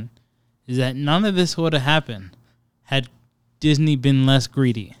situation is that none of this would have happened had Disney been less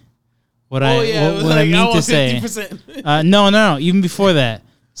greedy. What I mean to say, 50%. no, even before that.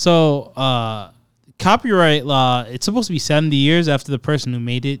 So copyright law, it's supposed to be 70 years after the person who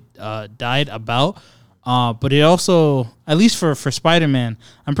made it died about. But it also, at least for Spider-Man,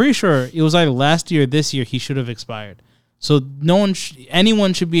 I'm pretty sure it was either last year or this year he should have expired. So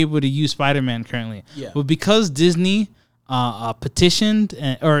anyone should be able to use Spider-Man currently. Yeah. But because Disney petitioned,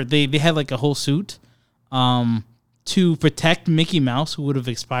 or they had like a whole suit to protect Mickey Mouse, who would have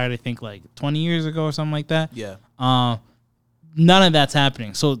expired, I think, like 20 years ago or something like that. Yeah. None of that's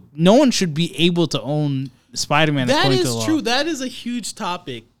happening. So no one should be able to own Spider-Man. That according to is law. true. That is a huge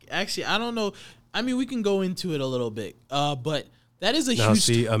topic. Actually, I don't know. I mean, we can go into it a little bit, but that is a Now, huge.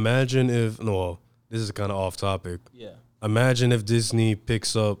 see, imagine if this is kind of off topic. Yeah. Imagine if Disney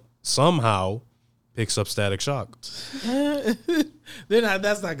somehow picks up Static Shock.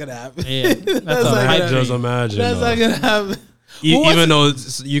 That's not gonna happen. Yeah, that's That's a not hype gonna- dream. Just imagine. That's though. not gonna happen. Well, what's Even it- though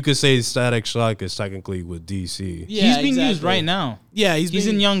you could say Static Shock is technically with DC. Yeah, He's being used exactly. right now. Yeah, He's being-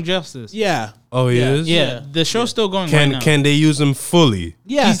 in Young Justice. Yeah. Oh, he Yeah. is? Yeah, the show's still going right now. Can they use him fully?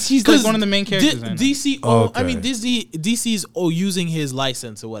 Yeah, He's like one of the main characters in it. DC, I mean Okay. DC's using his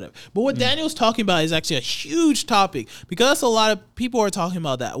license or whatever. But what Daniel's talking about is actually a huge topic, because that's a lot of people are talking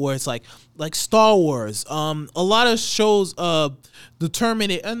about that, where it's like Star Wars, a lot of shows, the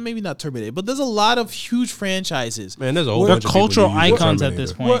Terminator, and maybe not Terminator, but there's a lot of huge franchises. Man, there's a whole They're bunch of people cultural who use icons at Terminator.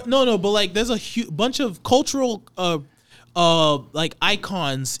 this point. Well, no, but like there's a bunch of cultural like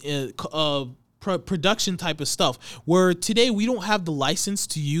icons, production type of stuff, where today we don't have the license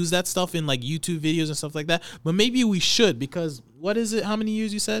to use that stuff in like YouTube videos and stuff like that, but maybe we should, because what is it? How many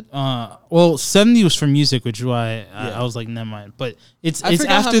years you said? Well, 70 was for music, which is why I was like, never mind. But it's I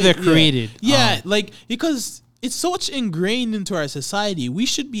forgot how after they're many- created. Yeah, like because it's so much ingrained into our society, we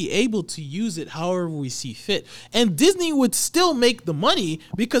should be able to use it however we see fit. And Disney would still make the money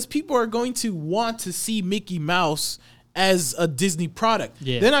because people are going to want to see Mickey Mouse as a Disney product.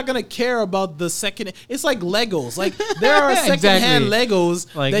 Yeah. They're not gonna care about the second. It's like Legos. Like there are secondhand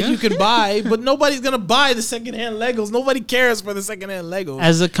Legos Like, that you can buy, but nobody's gonna buy the secondhand Legos. Nobody cares for the secondhand Legos.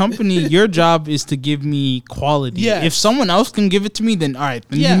 As a company, your job is to give me quality. Yes. If someone else can give it to me, then all right,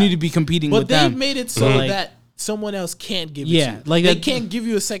 then Yeah. you need to be competing But with they've them. made it so Like- that someone else can't give it Yeah, to you. like they that- can't give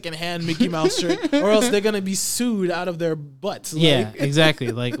you a secondhand Mickey Mouse shirt, or else they're gonna be sued out of their butts. Yeah, Like, exactly.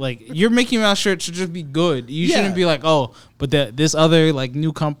 Like your Mickey Mouse shirt should just be good. You Yeah. shouldn't be like, oh, but this other like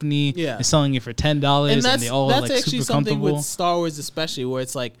new company Yeah. is selling it for $10 and and they all that's like actually super something comfortable. with Star Wars, especially where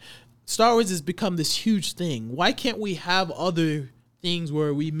it's like Star Wars has become this huge thing. Why can't we have other things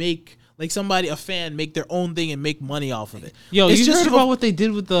where we make like a fan make their own thing and make money off of it? Yo, It's you just heard about what they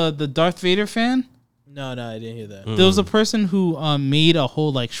did with the Darth Vader fan? No, I didn't hear that. There was a person who made a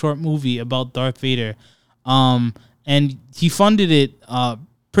whole like short movie about Darth Vader, and he funded it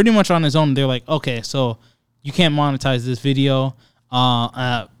pretty much on his own. They're like, okay, so you can't monetize this video,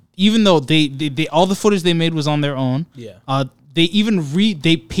 even though they all the footage they made was on their own. Yeah. They even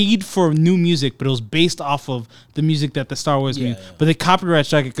they paid for new music, but it was based off of the music that the Star Wars made. yeah. But they copyright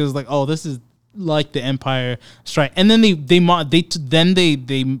strike it because like, oh, this is like the Empire Strike, and then they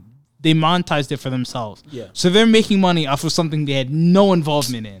monetized it for themselves. Yeah. So they're making money off of something they had no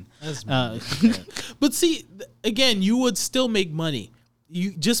involvement in. But see, again, you would still make money.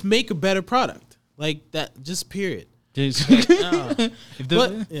 You just make a better product like that. Just period. if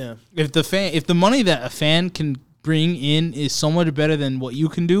But yeah. if the money that a fan can bring in is so much better than what you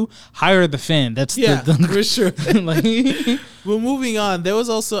can do, hire the fan. That's Yeah, the for sure. like, Well, moving on, there was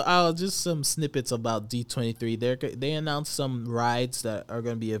also just some snippets about D23. They announced some rides that are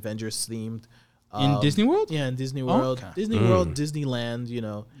going to be Avengers themed. in Disney World. Yeah, in Disney World. okay. Disney World, Disneyland, you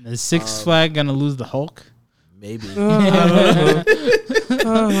know, Is Six Flag gonna lose the Hulk? maybe. I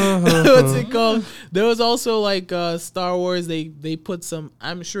don't know. What's it called? There was also like Star Wars. They put some,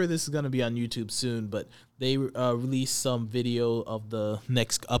 I'm sure this is going to be on YouTube soon, but they released some video of the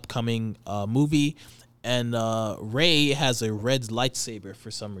next upcoming movie. And Rey has a red lightsaber for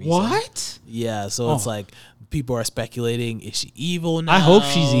some reason. What? Yeah, so it's like people are speculating: is she evil now? I hope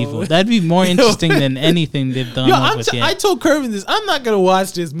she's evil. That'd be more interesting than anything they've done Yo, with yet. I told Kervin this. I'm not gonna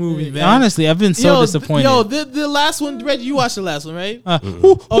watch this movie, man. Honestly, I've been so disappointed. The last one, Reggie, you watched the last one, right?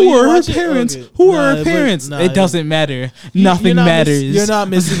 Who Oh, you are her watch it? parents? Okay. Who Nah, are her but- parents? nah, It doesn't matter. You're Nothing not matters. you're not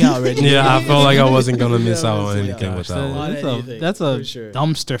missing out, Reggie. Yeah, I felt like I wasn't gonna miss Yeah, out on missing anything out. with So that one. On anything, that's a for sure.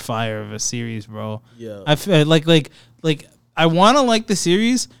 dumpster fire of a series, bro. Yeah. I feel like I want to like the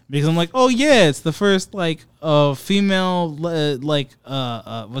series because I'm like, oh yeah, it's the first like female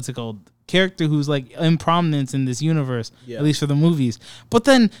what's it called, character who's like in prominence in this universe, Yeah. at least for the movies. But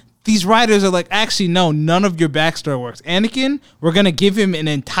then these writers are like, actually no, none of your backstory works. Anakin, we're gonna give him an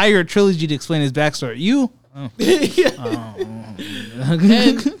entire trilogy to explain his backstory. You.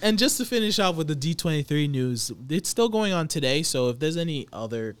 and just to finish off with the D23 news, it's still going on today. So if there's any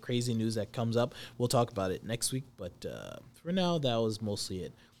other crazy news that comes up, we'll talk about it next week. But for now, that was mostly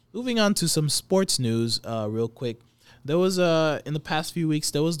it. Moving on to some sports news, real quick. There was in the past few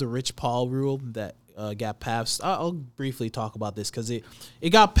weeks, there was the Rich Paul rule that got passed. I'll briefly talk about this because it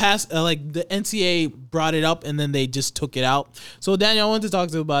got passed. Like the NCAA brought it up and then they just took it out. So Daniel, I wanted to talk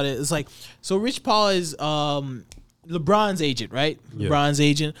to you about it. It's like, so Rich Paul is LeBron's agent, right? Yeah. LeBron's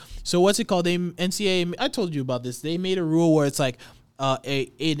agent. So what's it called? NCAA. I told you about this. They made a rule where it's like an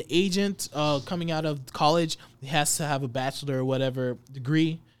agent coming out of college has to have a bachelor or whatever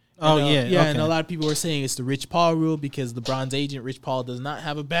degree. Oh, And, yeah, yeah. And okay. a lot of people were saying it's the Rich Paul rule because LeBron's agent, Rich Paul, does not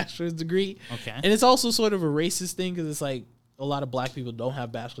have a bachelor's degree. Okay. And it's also sort of a racist thing because it's like a lot of black people don't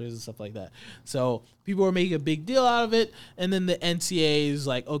have bachelors and stuff like that. So people were making a big deal out of it. And then the NCAA is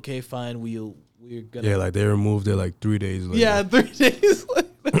like, okay, fine, we're gonna. Yeah, like they removed it like 3 days later. Yeah, 3 days later.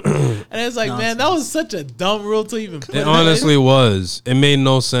 And it's like, man, that was such a dumb rule to even put It in. honestly was. It made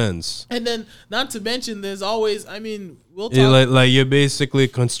no sense. And then, not to mention, there's always, I mean, we'll talk. Yeah, like you're basically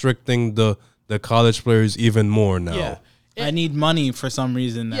constricting the college players even more now. Yeah. I need money for some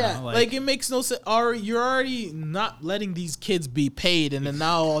reason now. Yeah, like it makes no sense. You're already not letting these kids be paid, and then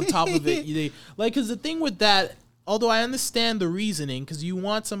now on top of it, because the thing with that, although I understand the reasoning, because you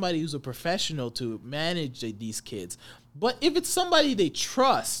want somebody who's a professional to manage these kids, but if it's somebody they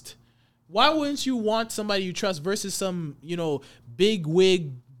trust, why wouldn't you want somebody you trust versus some big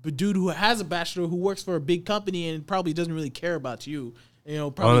wig dude who has a bachelor who works for a big company and probably doesn't really care about you. You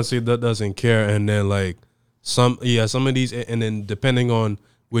know, probably. Honestly, that doesn't care. And then like some of these, and then depending on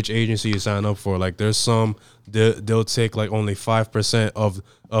which agency you sign up for, like there's some they'll take like only 5%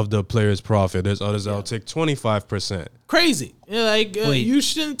 of the player's profit. There's others that'll take 25%. Crazy. Yeah, like you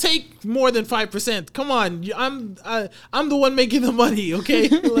shouldn't take more than 5%. Come on, I'm the one making the money. Okay,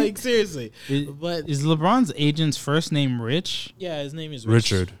 like seriously. But Is LeBron's agent's first name Rich? yeah, his name is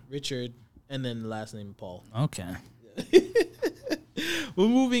Richard. Richard, and then the last name Paul. Okay. Well,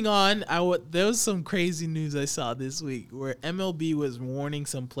 moving on, there was some crazy news I saw this week where MLB was warning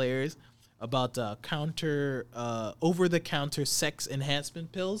some players about over-the-counter sex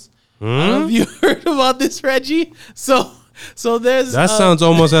enhancement pills. I don't know if you heard about this, Reggie. So there's That sounds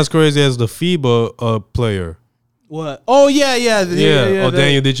almost as crazy as the FIBA player. what? Oh yeah.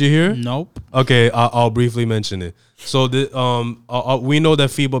 Daniel, did you hear? Nope. Okay, I'll briefly mention it. So we know that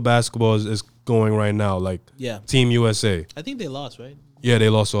FIBA basketball is going right now, like Yeah. Team USA. I think they lost, right? Yeah, they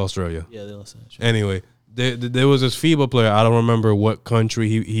lost to Australia. Yeah, they lost. Anyway, there was this FIBA player. I don't remember what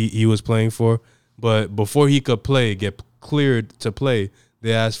country he was playing for, but before he could get cleared to play,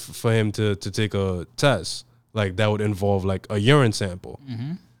 they asked for him to take a test, like that would involve like a urine sample.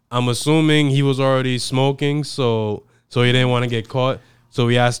 Mm-hmm. I'm assuming he was already smoking, so he didn't want to get caught. So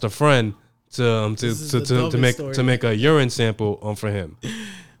he asked a friend to make a urine sample for him.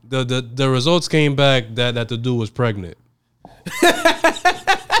 The results came back that the dude was pregnant.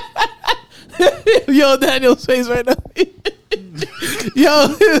 Yo, Daniel's face right now. Yo,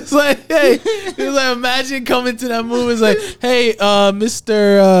 it's like, hey, it's like, imagine coming to that movie. It's like, hey,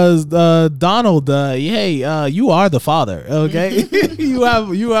 Mr. Donald, hey, you are the father, okay? you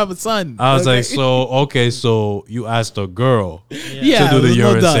have a son. I was okay? like, so you asked a girl Yeah, to do the no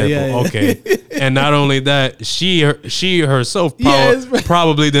urine doubt, sample, yeah. okay? And not only that, she herself Yeah, it's-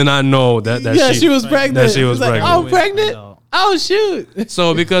 probably did not know that yeah, she was pregnant. that she was It's like, pregnant. oh, pregnant? Oh, shoot.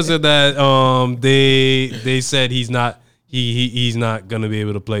 So because of that, they said he's not gonna be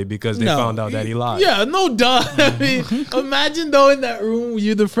able to play because they found out that he lied. Yeah, no duh. I mean, imagine though in that room,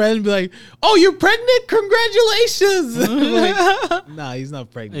 you the friend be like, "Oh, you're pregnant? Congratulations!" Like, nah, he's not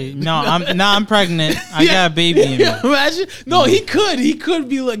pregnant. Hey, no, I'm pregnant. I got a baby in me. Yeah, imagine. No, he could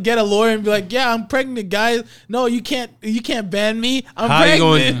be like get a lawyer and be like, "Yeah, I'm pregnant, guys. No, you can't ban me. I'm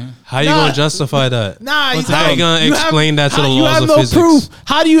pregnant." How you gonna justify that? Nah, he's How you gonna explain that to the you laws have of no physics? proof.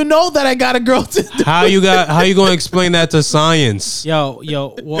 How do you know that I got a girl to do? How you gonna explain that to science? Yo,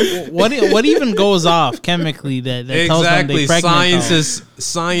 what even goes off chemically that tells them they Exactly. pregnant?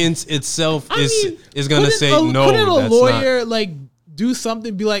 Science itself I mean, is gonna couldn't say no. Couldn't a that's lawyer like do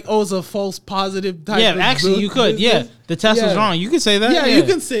something? Be like, oh, it's a false positive type. Yeah, of actually, you could. business? Yeah, the test was Yeah. wrong. You could say that. Yeah, you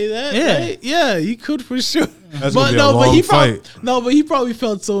can say that. Yeah. Right? Yeah, you could for sure. That's gonna be a long he fight. but he probably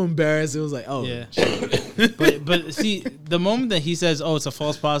felt so embarrassed. It was like, oh, Yeah. but see, the moment that he says, "Oh, it's a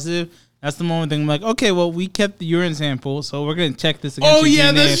false positive," that's the moment that I'm like, okay, well, we kept the urine sample, so we're gonna check this against oh your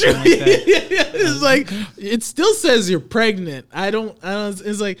yeah, DNA that's or true. something like that. It's like it still says you're pregnant. I don't.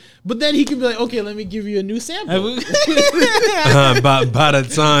 It's like, but then he could be like, okay, let me give you a new sample. By the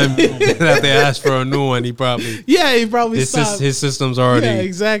time that they asked for a new one, he probably Yeah, he probably stopped. his system's already. Yeah,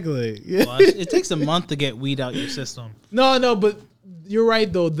 exactly. Yeah. Well, it takes a month to get weed out your system. No, but you're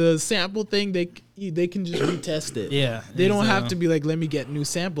right though. The sample thing, they can just retest it. Yeah, They don't have to be like, let me get new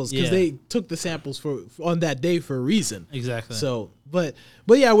samples because Yeah. they took the samples for on that day for a reason. Exactly. So, but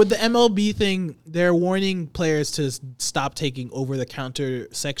yeah, with the MLB thing, they're warning players to stop taking over-the-counter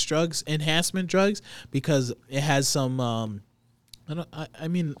sex drugs, enhancement drugs, because it has some.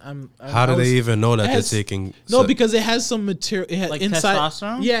 How do they even know that they're has- taking? No, because it has some material. It has Like inside,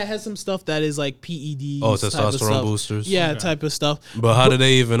 testosterone? Yeah, it has some stuff that is like PEDs. Oh, type of testosterone stuff. boosters? Yeah, Okay. type of stuff. But how do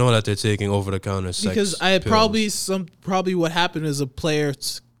they even know that they're taking over the counter sex? Because pills? probably what happened is a player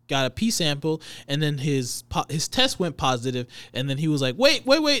got a pee sample and then his test went positive and then he was like, wait,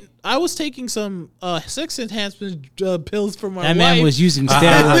 I was taking some sex enhancement pills for my That wife. man was using steroids.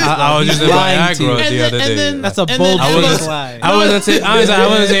 I was He's using lying to you. Viagra the other day. That's a and bold then I wasn't- faced lie. I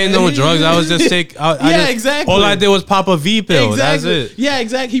wasn't saying no drugs. I was just take. Exactly. All I did was pop a V pill. Exactly. That's it. Yeah,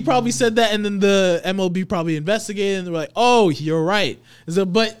 exactly. He probably said that, and then the MLB probably investigated, and they were like, "Oh, you're right." So,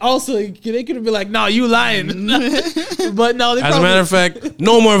 but also, they could have been like, "No, you lying." But no, they As a probably, matter of fact,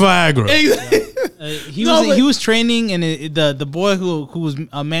 no more Viagra. He was training, and the boy who was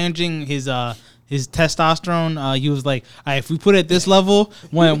managing his testosterone, he was like, all right, if we put it at this level,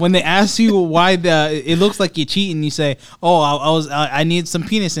 when they ask you why it looks like you're cheating, you say, oh, I need some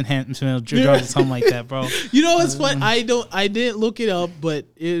penis enhancement drugs or something like that, bro. You know what's fun? I didn't look it up, but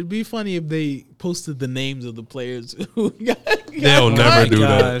it'd be funny if they posted the names of the players who They'll never do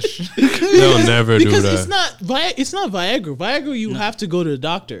that. They'll never do because that. it's not Viagra. Viagra, you have to go to the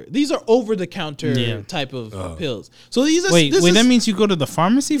doctor. These are over the counter Yeah. type of pills. So these are Wait, that means you go to the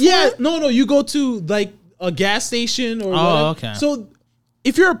pharmacy for yeah, it? no, you go to like a gas station or whatever. Okay. So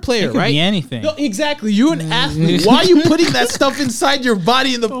if you're a player, It could right? be anything. No, exactly. You're an athlete. Why are you putting that stuff inside your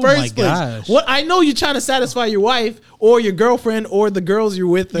body in the Oh first my place? gosh. What I know you're trying to satisfy your wife or your girlfriend or the girls you're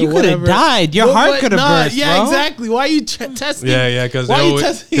with or You coulda whatever. died. Your heart coulda burst, Yeah, bro. exactly. Why are you testing? Yeah, because Why are you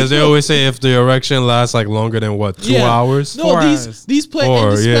testing? they always say if the erection lasts like longer than what 2 Yeah. hours. No, 4 these hours. these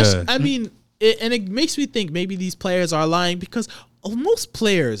players. Yeah. I mean, and it makes me think maybe these players are lying because most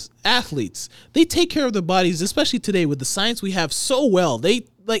players, athletes, they take care of their bodies, especially today with the science we have so well. They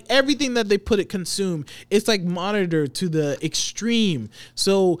like everything that they consume. It's like monitored to the extreme.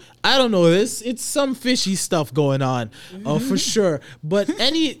 So I don't know. It's some fishy stuff going on, for sure. But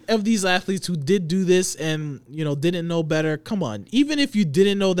any of these athletes who did do this and didn't know better, come on. Even if you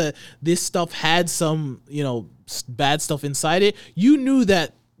didn't know that this stuff had some bad stuff inside it, you knew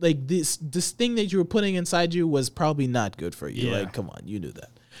that like this thing that you were putting inside you was probably not good for you. Yeah. Like, come on, you knew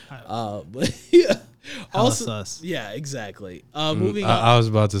that. But yeah. Also, sus. yeah, exactly. Moving on. I was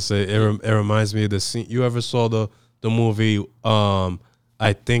about to say it reminds me of the scene. You ever saw the movie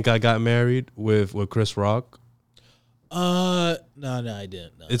I Think I Got Married with Chris Rock? No, I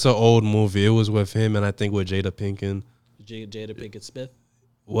didn't. No. It's an old movie. It was with him and I think with Jada Pinkett. Jada Pinkett Smith.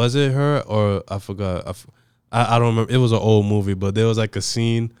 Was it her or I forgot? I don't remember. It was an old movie, but there was like a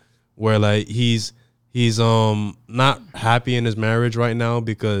scene where like he's not happy in his marriage right now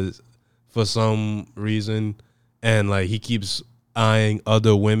because for some reason, and like he keeps eyeing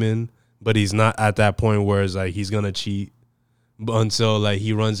other women, but he's not at that point where it's like he's gonna cheat, but until like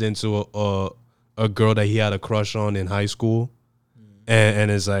he runs into a girl that he had a crush on in high school,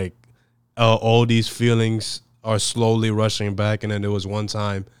 and it's like all these feelings are slowly rushing back, and then there was one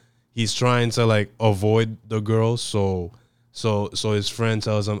time he's trying to like avoid the girl, so his friend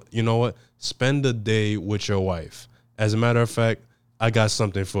tells him, you know what, spend the day with your wife. As a matter of fact, I got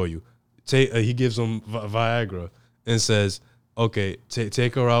something for you. He gives him Viagra and says, okay,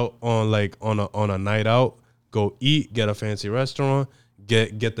 take her out on a night out, go eat, get a fancy restaurant,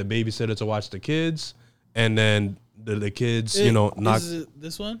 get the babysitter to watch the kids, and then the kids, knock. Is it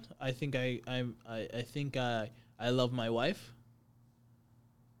this one? I think I love my wife.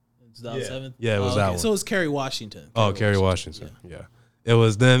 It's 2007. Yeah, it was that one. So it's Kerry Washington. Oh, Kerry Washington. Yeah. It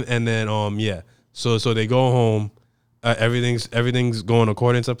was them, and then yeah. So they go home. Everything's going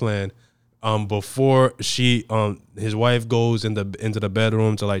according to plan. Before his wife goes into the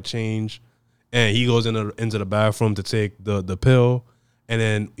bedroom to like change, and he goes into the bathroom to take the pill, and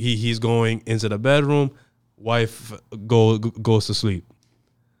then he's going into the bedroom. Wife goes to sleep.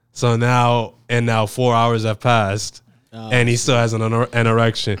 So now 4 hours have passed, and he still has an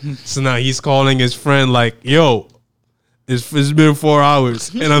erection. So now he's calling his friend like, "Yo, it's been 4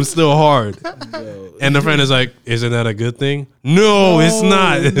 hours and I'm still hard." And the friend is like, "Isn't that a good thing?" No, it's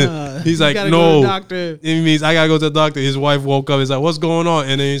not. Nah. He's You like, gotta "No." go to the doctor. It means I gotta go to the doctor. His wife woke up. He's like, "What's going on?"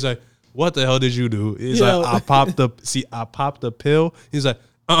 And then he's like, "What the hell did you do?" He's Yo. like, I popped the pill. He's like,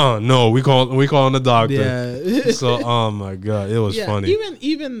 no, we calling the doctor. Yeah. So, oh my god, it was funny.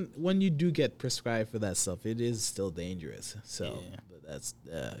 Even when you do get prescribed for that stuff, it is still dangerous. So but that's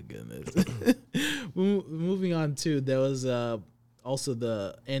goodness. Moving on to, there was also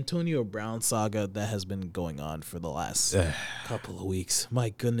the Antonio Brown saga that has been going on for the last couple of weeks. My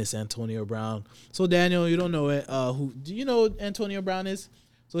goodness, Antonio Brown. So Daniel, you don't know it. Who do you know? Antonio Brown is.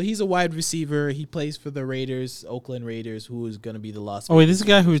 So he's a wide receiver. He plays for the Raiders, Oakland Raiders, who is going to be the Las Vegas. Oh wait, this is the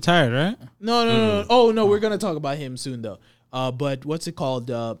guy who retired, right? No. Oh no, we're gonna talk about him soon though. But what's it called?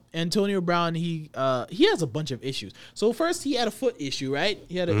 Antonio Brown. He has a bunch of issues. So first, he had a foot issue, right?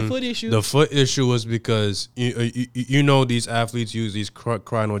 He had a foot issue. The foot issue was because these athletes use these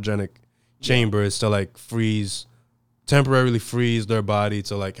cryogenic chambers to like temporarily freeze their body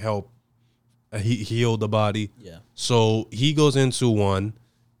to like help heal the body. Yeah. So he goes into one,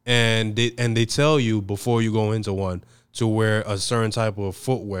 and they tell you before you go into one to wear a certain type of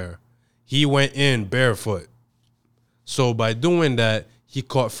footwear. He went in barefoot. So by doing that, he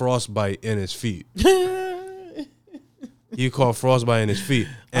caught frostbite in his feet. He caught frostbite in his feet,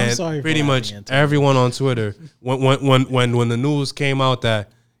 and sorry for pretty much laughing, Antonio. everyone on Twitter, when the news came out that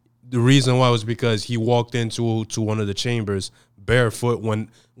the reason why was because he walked into one of the chambers barefoot, when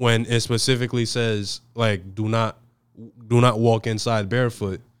it specifically says like do not walk inside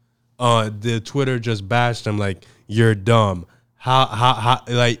barefoot. The Twitter just bashed him like, you're dumb. How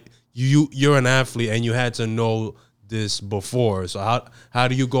like you're an athlete and you had to know this before. So how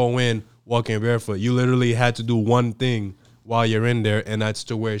do you go in walking barefoot. You literally had to do one thing while you're in there, and that's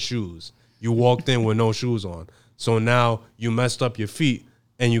to wear shoes. You walked in with no shoes on. So now you messed up your feet,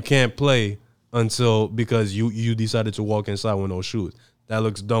 and you can't play until because you decided to walk inside with no shoes. That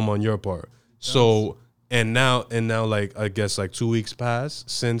looks dumb on your part. So and now like I guess like 2 weeks passed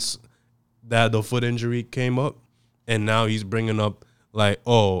since that the foot injury came up, and now he's bringing up like,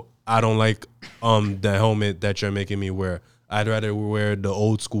 oh, I don't like the helmet that you're making me wear. I'd rather wear the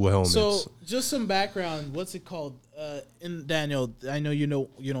old school helmets. So, just some background. What's it called? In Daniel, I know you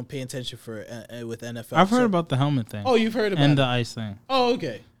don't pay attention for with NFL. I've heard about the helmet thing. Oh, you've heard about and it. the ice thing. Oh,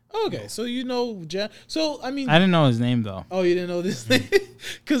 okay. Okay, so you know, so I mean, I didn't know his name though. oh, you didn't know this thing,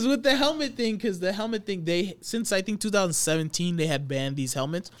 because with the helmet thing, they since I think 2017 they had banned these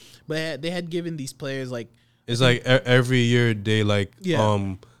helmets, but they had given these players like it's like every year they like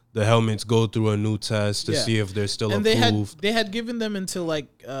Yeah. The helmets go through a new test to Yeah. see if they're still and approved. they had given them until like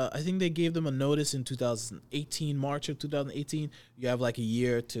I think they gave them a notice in 2018, March of 2018. You have like a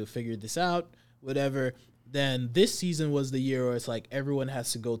year to figure this out, whatever. Then this season was the year where it's like everyone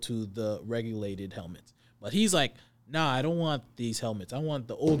has to go to the regulated helmets. But he's like, nah, I don't want these helmets. I want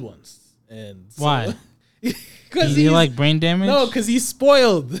the old ones. And so, Why? Because You like brain damage? no, because he's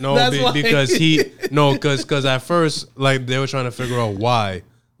spoiled. No, That's why. because at first like they were trying to figure out why.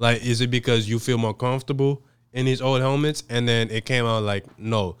 Like, is it because you feel more comfortable in these old helmets? And then it came out like,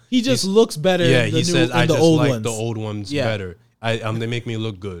 no. he just looks better. Yeah, in the he says in I the just old like ones. the old ones Yeah. better. They make me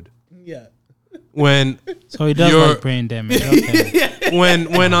look good. Yeah. When So he does You're- like brain damage. Okay. when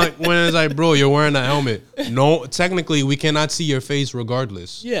it's like, bro, you're wearing a helmet. No, technically we cannot see your face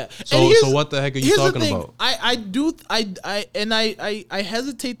regardless. Yeah. So And here's- so what the heck are you here's the talking thing. about? I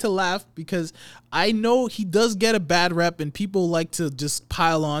hesitate to laugh because I know he does get a bad rep and people like to just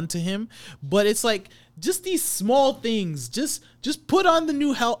pile on to him, but it's like just these small things. Just put on the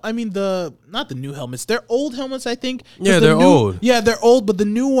new not the new helmets. They're old helmets, I think. 'Cause Yeah, the they're new- old. Yeah, they're old, but the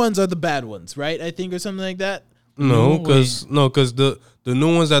new ones are the bad ones, right? I think, or something like that. No, No because the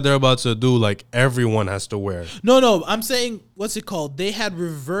new ones that they're about to do, like everyone has to wear. No, I'm saying, what's it called? They had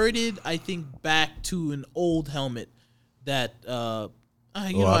reverted, I think, back to an old helmet that,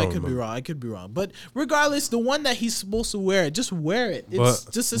 I don't could be remember. wrong. I could be wrong. But regardless, the one that he's supposed to wear, just wear it. It's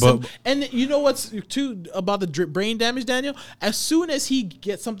But- just as but- simple. And you know what's too about the brain damage, Daniel? As soon as he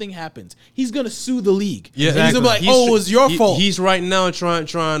gets something happens, he's gonna sue the league. Yeah, And he's gonna be like, He's- "Oh, it was your fault." He's right now trying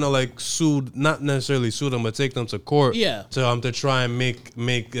to like sue, not necessarily sue them, but take them to court. Yeah. To try and make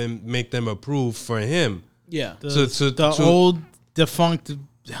them approve for him. Yeah. The old defunct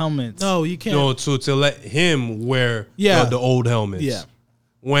helmets. No, you can't. No, to let him wear Yeah. the old helmets. Yeah.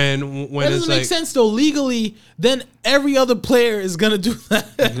 When That it's doesn't make like sense though. Legally, then every other player is gonna do that.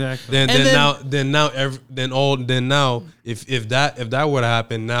 Exactly. then And now if that were to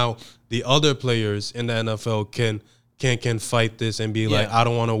happen, now the other players in the NFL can fight this and be like, Yeah. I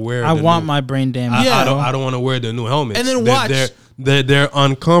don't want to wear. I the want new- my brain damage. Yeah. I don't want to wear the new helmets. And then They're- watch. They're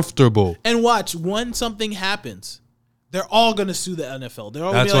uncomfortable. And watch, when something happens, they're all gonna sue the NFL. They're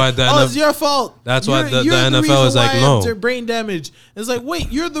all That's gonna be like, why the "Oh, it's your fault." That's why the you're NFL reason is like, why I no. have brain damage. It's like, wait,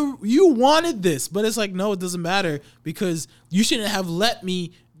 you wanted this, but it's like, no, it doesn't matter because you shouldn't have let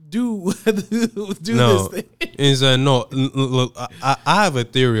me do No, this thing. it's no. Look, I have a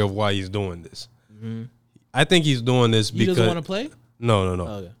theory of why he's doing this. I think he's doing this He because doesn't want to play. No.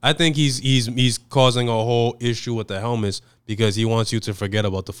 Okay. I think he's causing a whole issue with the helmets because he wants you to forget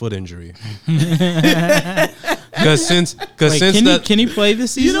about the foot injury. Because since Can he play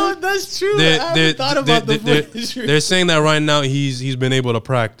this season? You know what? That's true. I they're, haven't thought about the foot injury. they're saying that right now he's been able to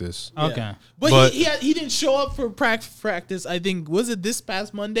practice. Yeah. Okay. But But- he didn't show up for practice. I think was it this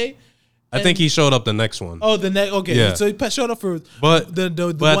past Monday? I think he showed up the next one. Oh, the next. Okay, Yeah. so he showed up for But- the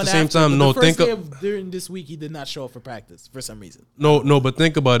but at one the same after, time, but no, the first think day of- during this week he did not show up for practice for some reason. No, but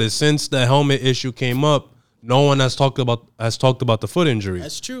think about it. Since the helmet issue came up, no one has talked about the foot injury.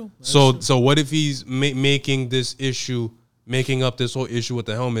 That's true. That's So true. so what if he's making up this whole issue with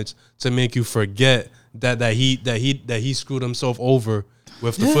the helmets to make you forget that he screwed himself over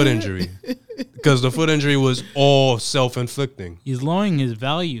with the foot injury, because the foot injury was all self-inflicting. He's lowering his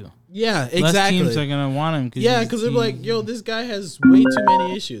value. Yeah, Less teams are exactly. gonna want him. Yeah, because they're like, yo, this guy has way too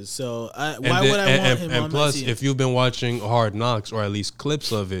many issues. So why would I want him and on plus, my team? if you've been watching Hard Knocks or at least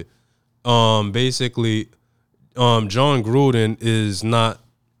clips of it, basically, John Gruden is not.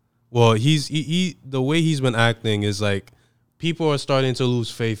 Well, he the way he's been acting is like people are starting to lose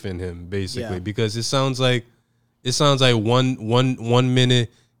faith in him, basically, Yeah. because it sounds like one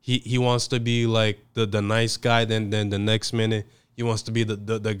minute he wants to be like the nice guy, then the next minute he wants to be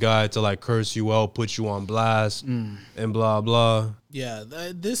the guy to like curse you out, put you on blast, and blah blah. Yeah,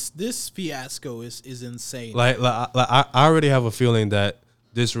 this fiasco is insane. I already have a feeling that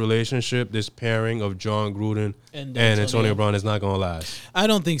this relationship, this pairing of John Gruden And and Antonio Antonio Brown is not gonna last. I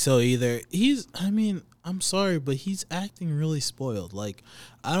don't think so either. I'm sorry, but he's acting really spoiled. Like, He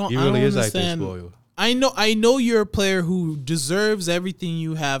I don't really is acting understand. spoiled. I know you're a player who deserves everything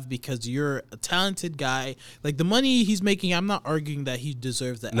you have because you're a talented guy. Like, the money he's making, I'm not arguing that he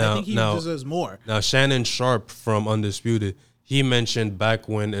deserves that. I think he deserves more. Now, Shannon Sharp from Undisputed, he mentioned back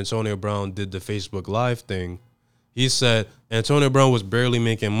when Antonio Brown did the Facebook Live thing, he said Antonio Brown was barely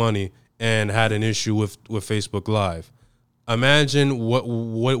making money and had an issue with Facebook Live. Imagine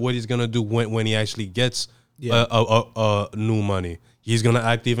what he's gonna do when he actually gets new money. He's gonna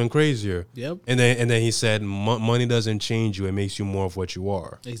act even crazier. Yep. And then he said, money doesn't change you; it makes you more of what you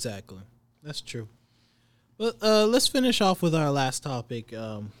are. Exactly. That's true. But let's finish off with our last topic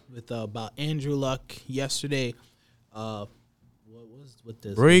with about Andrew Luck yesterday. What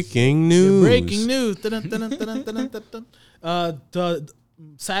this? Breaking news. Breaking news. Dun, dun, dun, dun, dun, dun, dun, dun. The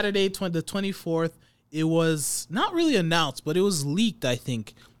Saturday, the 24th. It was not really announced, but it was leaked. I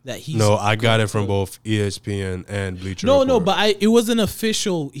think that he's. No, I got it from both ESPN and Bleacher No, Report. but it wasn't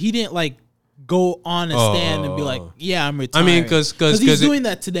official. He didn't like go on a stand and be like, "Yeah, I'm retiring." I mean, because he's doing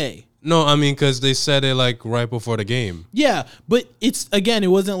that today. No, I mean, because they said it like right before the game. Yeah, but it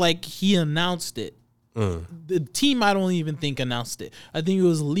wasn't like he announced it. The team, I don't even think announced it. I think it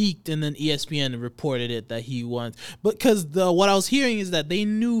was leaked, and then ESPN reported it that he won. But because what I was hearing is that they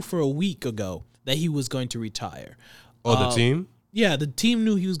knew for a week ago that he was going to retire. Oh, the team? Yeah, the team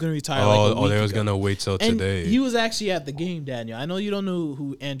knew he was going to retire. They was gonna wait till and today. he was actually at the game, Daniel. I know you don't know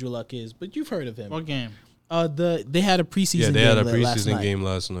who Andrew Luck is, but you've heard of him. What game? They had a preseason. Yeah, they game had a last preseason night. game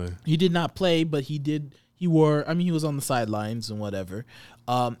last night. He did not play, but he did. He was on the sidelines and whatever.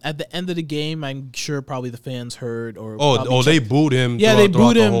 At the end of the game, I'm sure probably the fans heard or. They booed him. Yeah, they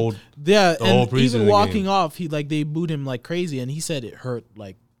booed him. Whole and preseason even walking game. off, they booed him like crazy, and he said it hurt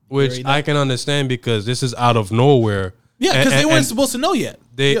like. Which I can understand because this is out of nowhere. Yeah, because they weren't supposed to know yet.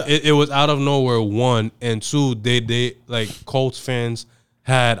 It was out of nowhere, one, and two, they like Colts fans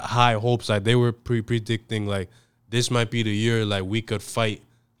had high hopes. Like they were predicting like this might be the year like we could fight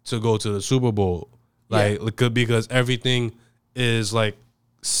to go to the Super Bowl. Like because everything is like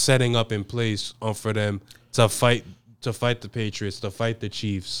setting up in place for them to fight the Patriots, to fight the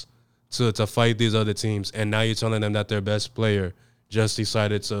Chiefs, to fight these other teams. And now you're telling them that their best player just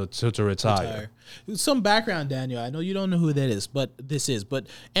decided to retire. Some background, Daniel. I know you don't know who that is, but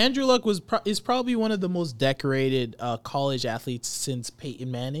Andrew Luck is probably one of the most decorated college athletes since Peyton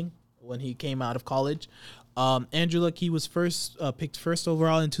Manning when he came out of college. Andrew Luck, he was picked first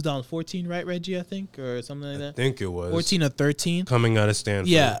overall in 2014, right, Reggie? I think, or something like that. I think it was 14 or 13. coming out of Stanford.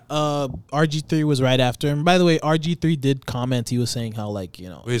 Yeah, RG3 was right after him. By the way, RG3 did comment. He was saying how was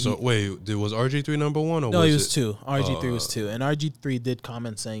RG3 number one or no, was he was it? two. RG3 was two, and RG3 did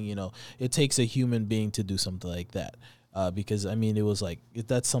comment saying it takes a human being to do something like that, because I mean it was like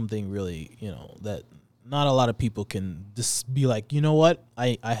that's something really that. Not a lot of people can just be like, you know what,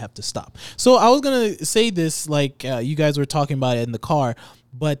 I have to stop. So I was going to say this like you guys were talking about it in the car,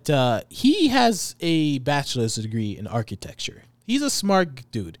 but he has a bachelor's degree in architecture. He's a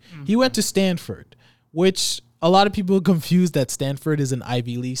smart dude. Mm-hmm. He went to Stanford, which a lot of people are confused that Stanford is an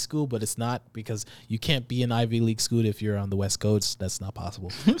Ivy League school, but it's not because you can't be an Ivy League school if you're on the West Coast. That's not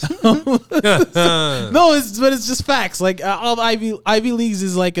possible. No, it's just facts. Like all Ivy Leagues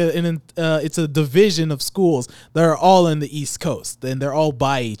is like it's a division of schools that are all in the East Coast, and they're all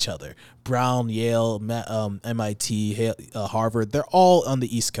by each other. Brown, Yale, MIT, Harvard, they're all on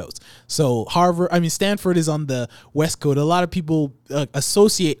the East Coast. So Stanford is on the West Coast. A lot of people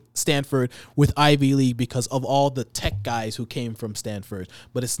associate Stanford with Ivy League because of all the tech guys who came from Stanford,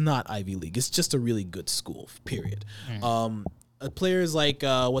 but it's not Ivy League. It's just a really good school, period. Players like,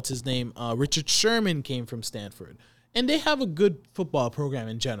 what's his name? Richard Sherman came from Stanford, and they have a good football program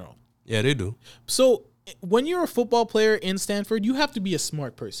in general. Yeah, they do. So when you're a football player in Stanford, you have to be a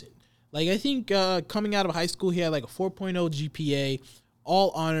smart person. Like, I think coming out of high school, he had like a 4.0 GPA,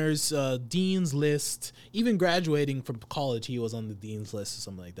 all honors, dean's list. Even graduating from college, he was on the dean's list or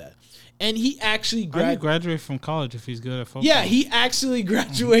something like that. And he actually graduate from college if he's good at football. Yeah, he actually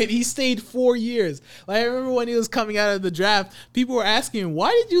graduated. He stayed 4 years. Like, I remember when he was coming out of the draft, people were asking him,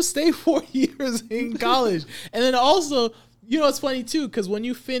 why did you stay 4 years in college? And then also, it's funny too, because when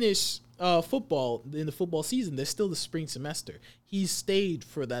you finish football in the football season, there's still the spring semester. He stayed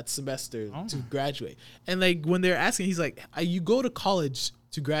for that semester to graduate. And like when they're asking, he's like, you go to college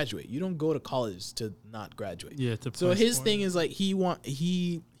to graduate. You don't go to college to not graduate. Yeah. To So play his sport. thing is like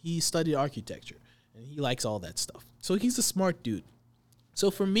he studied architecture and he likes all that stuff. So he's a smart dude. So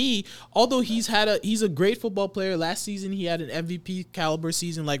for me, although he's a great football player. Last season he had an MVP caliber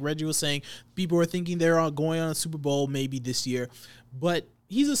season, like Reggie was saying. People were thinking they're going on a Super Bowl maybe this year, but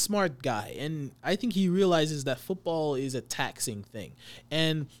he's a smart guy, and I think he realizes that football is a taxing thing.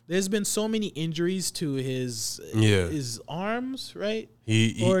 And there's been so many injuries to his arms, right?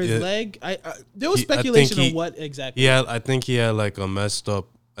 Or his leg. There was speculation on what exactly. Yeah, I think he had like a messed up.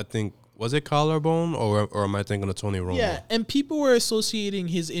 I think. Was it collarbone or am I thinking of Tony Romo? Yeah, and people were associating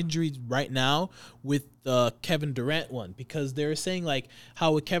his injuries right now with the Kevin Durant one because they were saying like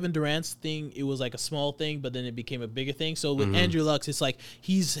how with Kevin Durant's thing it was like a small thing, but then it became a bigger thing. So with Andrew Luck, it's like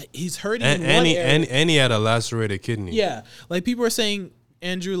he's hurting in one area. And he had a lacerated kidney. Yeah, like people are saying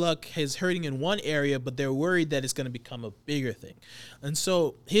Andrew Luck is hurting in one area, but they're worried that it's going to become a bigger thing. And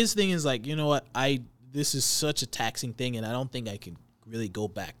so his thing is like, you know what, this is such a taxing thing, and I don't think I can really go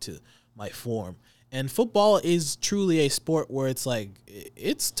back to my form. And football is truly a sport where it's like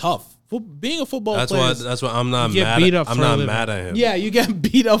it's tough. Being a football player, that's why I'm not get mad. beat up I'm for a not living. mad at him. yeah, you get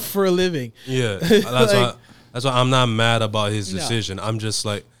beat up for a living. Yeah, Like- that's why I'm not mad about his decision. I'm just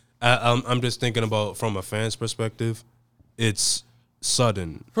like I'm just thinking about from a fan's perspective, it's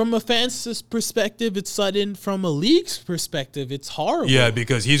sudden. From a fan's perspective, it's sudden. From a league's perspective, it's horrible. Yeah,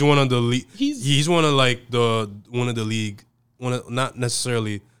 because he's one of the He's- one of the league, not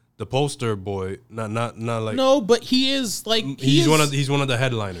necessarily the poster boy, not like No, but he is like he's one of the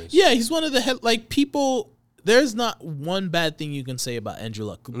headliners. Yeah, he's one of the like people. There's not one bad thing you can say about Andrew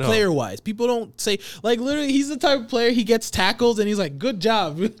Luck, No. player wise. People don't say like literally. He's the type of player he gets tackles and he's like, "Good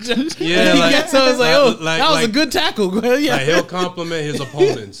job." Yeah, and he like- gets, so it's like, "Oh, like- that was a like- good tackle." yeah, Like, he'll compliment his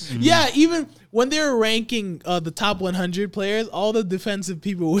opponents. yeah. Even when they were ranking the top 100 players, all the defensive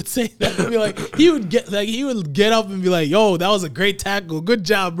people would say that. They'd be like, he would get up and be like, "Yo, that was a great tackle. Good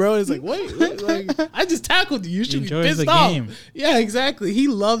job, bro." It's like, wait, like I just tackled you. You should be Enjoys pissed the off. game. Yeah, exactly. He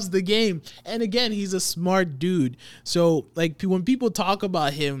loves the game. And again, he's a smart dude. So, like, when people talk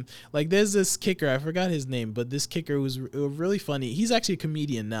about him, like, there's this kicker. I forgot his name, but this kicker was really funny. He's actually a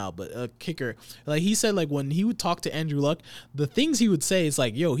comedian now, but a kicker. Like, he said, like, when he would talk to Andrew Luck, the things he would say is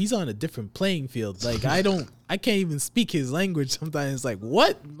like, yo, he's on a different playing field. Like, I can't even speak his language sometimes. It's like,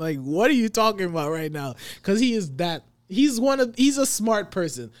 what? Like, what are you talking about right now? Because he is that. He's a smart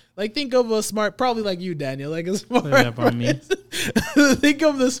person. Like, think of a smart, probably like you, Daniel. Like a smart that about me. think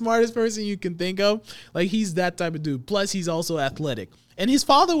of the smartest person you can think of. Like, he's that type of dude. Plus, he's also athletic. And his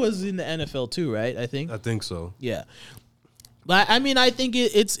father was in the NFL too, right? I think. I think so. Yeah. But I mean, I think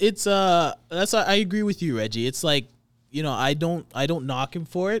it's that's I agree with you, Reggie. It's like, you know, I don't knock him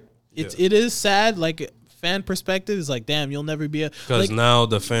for it. It is sad. Like, fan perspective is like, damn, you'll never be a Because like, now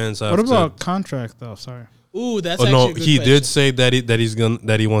the fans have What about to. contract though? Sorry. ooh, that's Oh actually no, a good he question. did say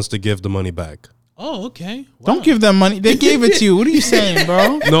that he wants to give the money back. Oh, okay. Wow. Don't give them money. They gave it to you. What are you saying,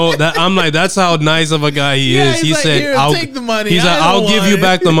 bro? No, I'm like, that's how nice of a guy he Yeah, is. he's He like, said, "Here, "I'll take the money. He's I like, don't I'll give want you it."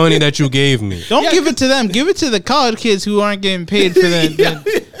 back the money that you gave me. Don't give it to them. Give it to the college kids who aren't getting paid for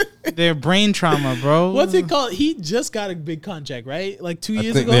their brain trauma, bro. What's it called? He just got a big contract, right? Like 2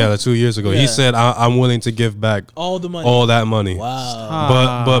 years ago. Yeah, like 2 years ago. Yeah. He said, I'm willing to give back All the money. all that money.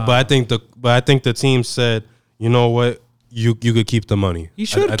 Wow. But I think the team said, you know what, you could keep the money. You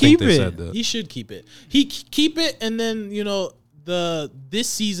should I keep think they it. said that. He should keep it. Keep it, and then, you know, this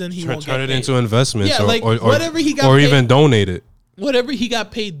season he won't Turn get it paid. into investments, Yeah, or, like, or whatever he got or paid- even donate it. Whatever he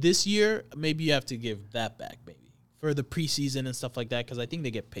got paid this year, maybe you have to give that back, maybe for the preseason and stuff like that, because I think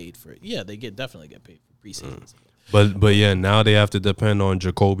they get paid for it. Yeah, they definitely get paid for preseason. But yeah, now they have to depend on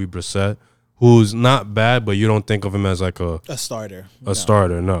Jacoby Brissett, who's not bad, but you don't think of him as like a starter.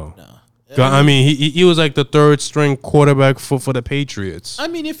 starter. No. No. I mean, he was like the third string quarterback for the Patriots. I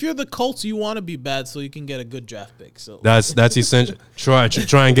mean, if you're the Colts, you want to be bad so you can get a good draft pick. So That's essential. Try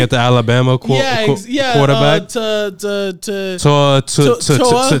and get the Alabama quarterback.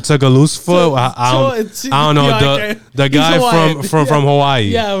 Tagaloosa. I don't know the guy from Hawaii.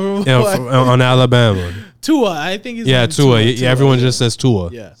 Yeah, on Alabama. Tua. I think he's Yeah, Tua. Everyone just says Tua.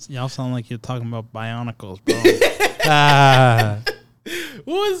 Yeah. Y'all sound like you're talking about Bionicles, bro. Ah.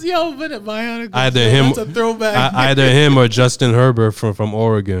 What was Bionicle? Either him, That's a throwback. either him or Justin Herbert from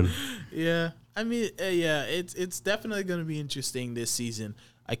Oregon. Yeah, I mean, yeah, it's definitely going to be interesting this season.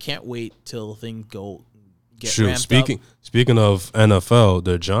 I can't wait till things get Shoot, ramped speaking of NFL,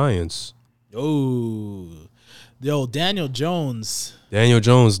 the Giants. up. Yo, Daniel Jones. Daniel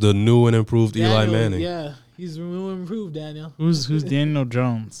Jones, the new and improved Eli Daniel, Manning. Yeah, he's new and improved, Daniel. Who's Daniel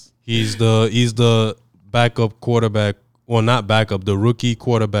Jones? He's the backup quarterback well, not backup, the rookie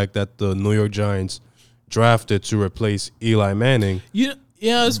quarterback that the New York Giants drafted to replace Eli Manning. Yeah,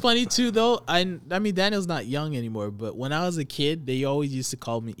 it's funny too though. I mean Daniel's not young anymore, but when I was a kid, they always used to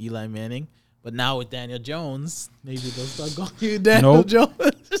call me Eli Manning. But now with Daniel Jones, maybe they'll start calling you Daniel Nope.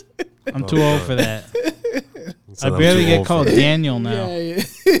 Jones. I'm too old for that. So I I'm barely too get old called for Daniel now.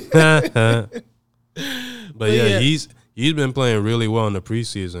 Yeah. But yeah, yeah. he's been playing really well in the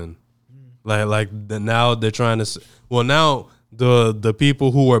preseason. Now they're trying to. Well, now the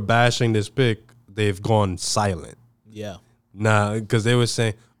people who were bashing this pick, they've gone silent. Yeah. Nah, because they were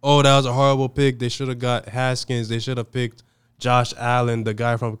saying, "Oh, that was a horrible pick. They should have got Haskins. They should have picked Josh Allen, the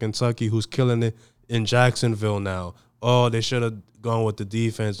guy from Kentucky who's killing it in Jacksonville now. Oh, they should have gone with the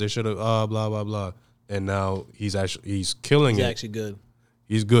defense. They should have blah blah blah." And now he's killing He's it. actually good.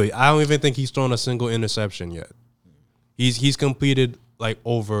 He's good. I don't even think he's thrown a single interception yet. He's completed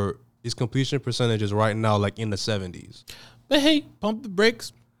his completion percentage is right now like in the 70s. But hey, pump the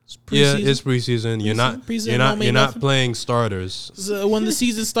brakes. It's Yeah, preseason. it's preseason. Preseason You're don't not mean playing starters. So when the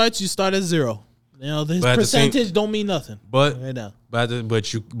season starts, you start at 0. You know, this But at the same- percentage don't mean nothing. But right now.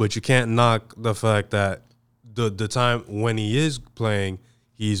 but you can't knock the fact that the time when he is playing,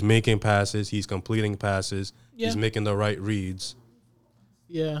 he's making passes, he's completing passes, Yeah. he's making the right reads.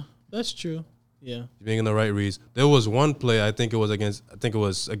 Yeah, that's true. Yeah. He's making the right reads. There was one play, I think it was against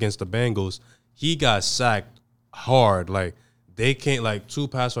the Bengals. He got sacked hard. Like they came, like two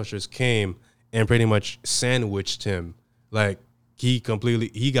pass rushers came and pretty much sandwiched him. Like he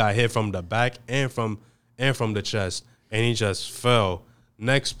got hit from the back and from the chest, and he just fell.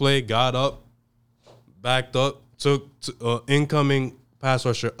 Next play, got up, backed up, took incoming pass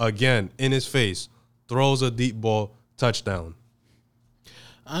rusher again in his face, throws a deep ball, touchdown.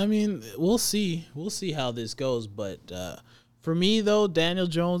 I mean, we'll see. We'll see how this goes. But for me, though, Daniel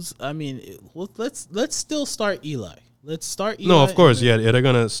Jones. I mean, let's still start Eli. Let's start Eli. No, of course, and yeah, they're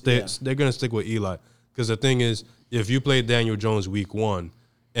gonna stay. Yeah. They're gonna stick with Eli because the thing is, if you play Daniel Jones week 1,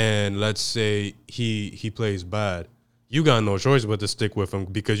 and let's say he plays bad, you got no choice but to stick with him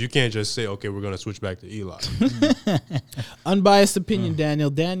because you can't just say, okay, we're gonna switch back to Eli. Unbiased opinion,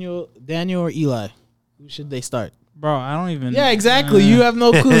 Daniel or Eli. Who should they start? Bro, I don't even. Yeah, exactly. You have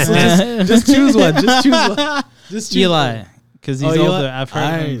no clue. So just choose one. Just choose one. Just choose Eli, one. because he's Eli? older. I've heard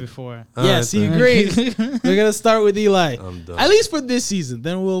Alright. him before. Yes, he then. agrees. We're gonna start with Eli. I'm done. At least for this season.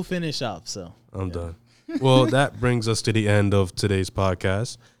 Then we'll finish off. So I'm done. Well, that brings us to the end of today's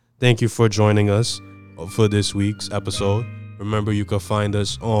podcast. Thank you for joining us for this week's episode. Remember, you can find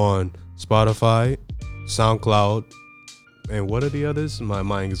us on Spotify, SoundCloud, and what are the others? My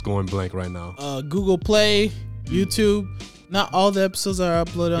mind is going blank right now. Google Play, YouTube. Not all the episodes are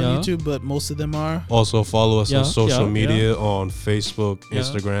uploaded on Yeah. YouTube, but most of them are. Also, follow us Yeah, on social yeah, media on Facebook, Yeah,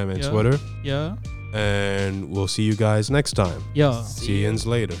 Instagram, and yeah. Twitter. Yeah. And we'll see you guys next time. Yeah. See you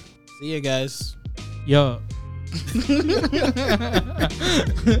later. See you guys. Yeah.